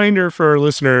a reminder for our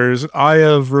listeners, I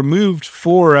have removed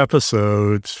 4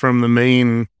 episodes from the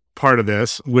main part of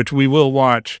this, which we will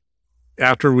watch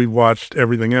after we've watched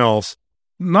everything else.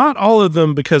 Not all of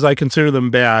them because I consider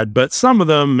them bad, but some of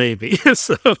them maybe.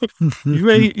 So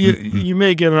you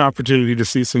may get an opportunity to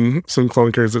see some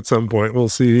clunkers at some point. We'll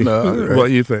see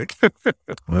what you think.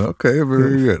 Okay,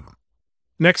 very good.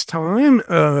 Next time,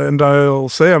 and I'll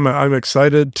say I'm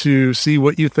excited to see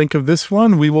what you think of this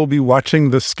one. We will be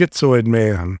watching The Schizoid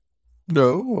Man.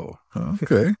 Oh,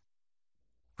 okay.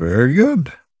 Very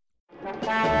good.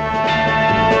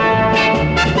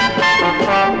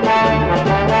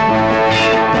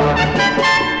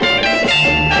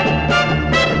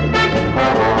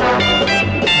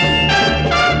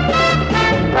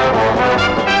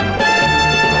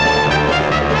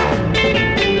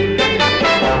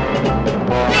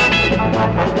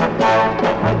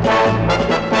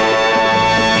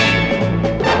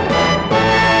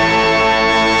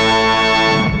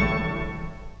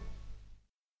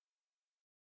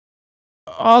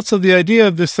 Also, the idea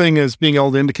of this thing is being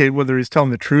able to indicate whether he's telling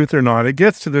the truth or not. It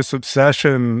gets to this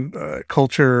obsession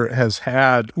culture has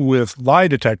had with lie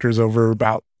detectors over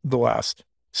about the last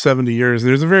 70 years.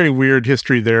 There's a very weird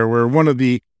history there where one of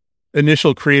the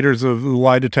initial creators of the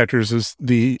lie detectors is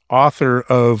the author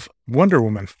of Wonder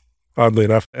Woman, oddly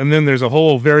enough. And then there's a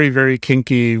whole very, very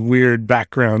kinky, weird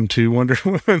background to Wonder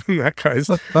Woman in that guy's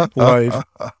life.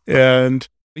 And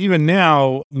even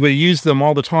now, we use them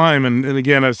all the time. And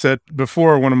again, I've said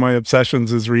before, one of my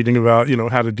obsessions is reading about,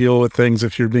 how to deal with things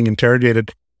if you're being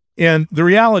interrogated. And the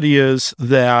reality is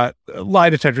that lie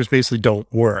detectors basically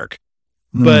don't work,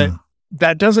 but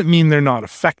that doesn't mean they're not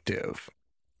effective.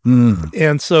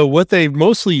 And so what they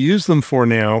mostly use them for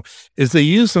now is they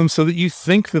use them so that you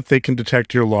think that they can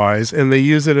detect your lies, and they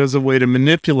use it as a way to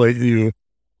manipulate you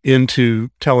into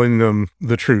telling them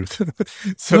the truth.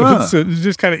 So it's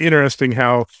just kind of interesting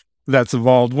how that's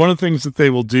evolved. One of the things that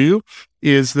they will do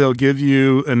is they'll give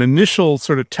you an initial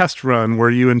sort of test run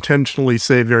where you intentionally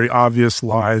say very obvious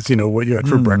lies, what you had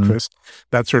for breakfast,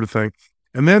 that sort of thing.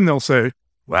 And then they'll say,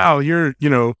 wow, you're,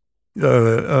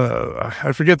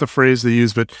 I forget the phrase they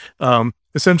use, but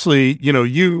essentially,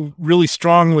 you really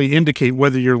strongly indicate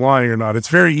whether you're lying or not. It's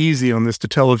very easy on this to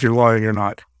tell if you're lying or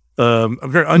not.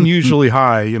 Very unusually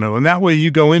high, and that way you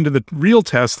go into the real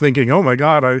test thinking, oh my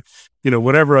God,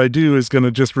 whatever I do is going to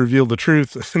just reveal the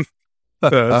truth. So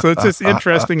it's just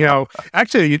interesting how,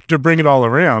 actually, to bring it all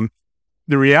around,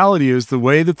 the reality is the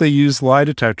way that they use lie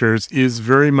detectors is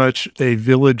very much a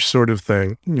Village sort of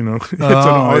thing.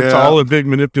 It's all a big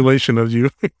manipulation of you.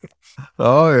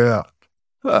 Oh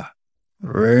yeah,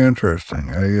 very interesting.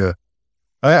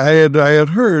 I had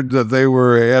heard that they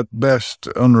were at best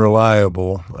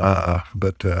unreliable,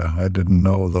 but I didn't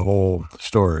know the whole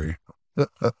story.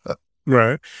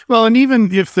 Right. Well, and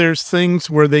even if there's things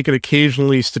where they could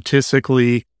occasionally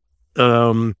statistically,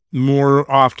 more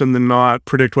often than not,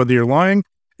 predict whether you're lying,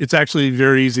 it's actually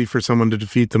very easy for someone to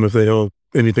defeat them if they know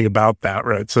anything about that,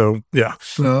 right? So, yeah.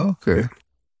 Oh, okay.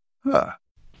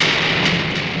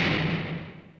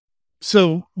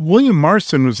 So William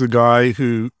Marston was the guy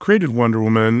who created Wonder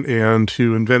Woman and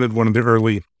who invented one of the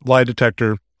early lie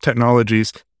detector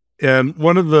technologies. And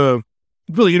one of the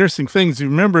really interesting things, you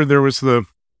remember there was the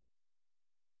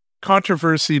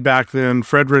controversy back then.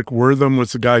 Frederick Wortham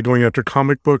was the guy going after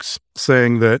comic books,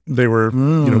 saying that they were,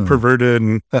 perverted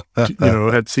and,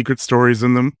 had secret stories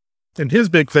in them. And his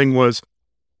big thing was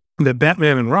that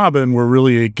Batman and Robin were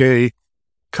really a gay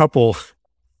couple.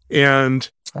 And,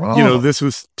 this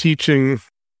was teaching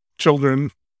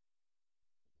children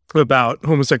about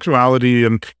homosexuality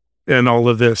and all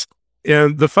of this.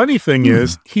 And the funny thing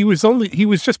is, he was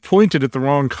just pointed at the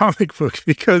wrong comic book,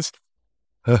 because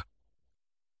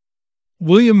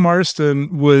William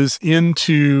Marston was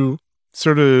into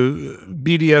sort of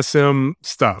BDSM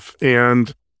stuff,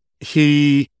 and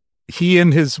he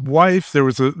and his wife, there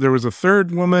was a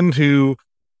third woman who,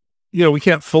 we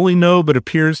can't fully know, but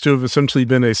appears to have essentially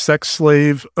been a sex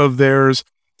slave of theirs.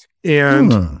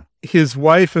 And his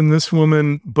wife and this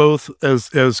woman, both as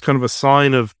kind of a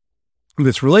sign of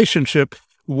this relationship,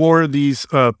 wore these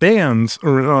bands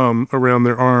around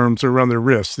their arms or around their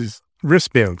wrists, these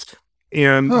wristbands.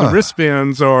 And the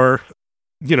wristbands are,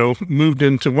 moved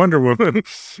into Wonder Woman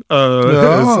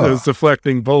as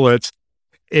deflecting bullets.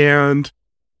 And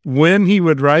when he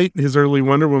would write his early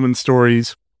Wonder Woman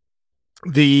stories,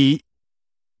 they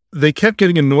kept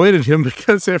getting annoyed at him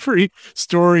because every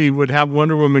story would have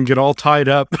Wonder Woman get all tied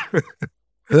up in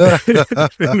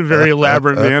a very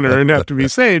elaborate manner and have to be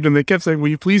saved. And they kept saying, will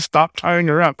you please stop tying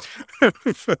her up?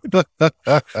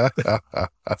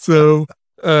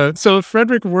 So if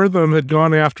Frederick Wortham had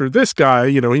gone after this guy,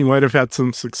 he might have had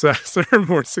some success or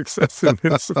more success in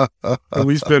his, at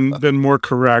least been more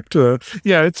correct.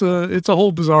 It's a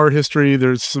whole bizarre history.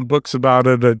 There's some books about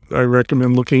it. I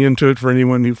recommend looking into it for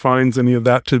anyone who finds any of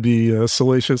that to be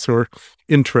salacious or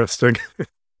interesting.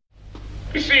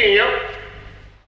 Be seeing you.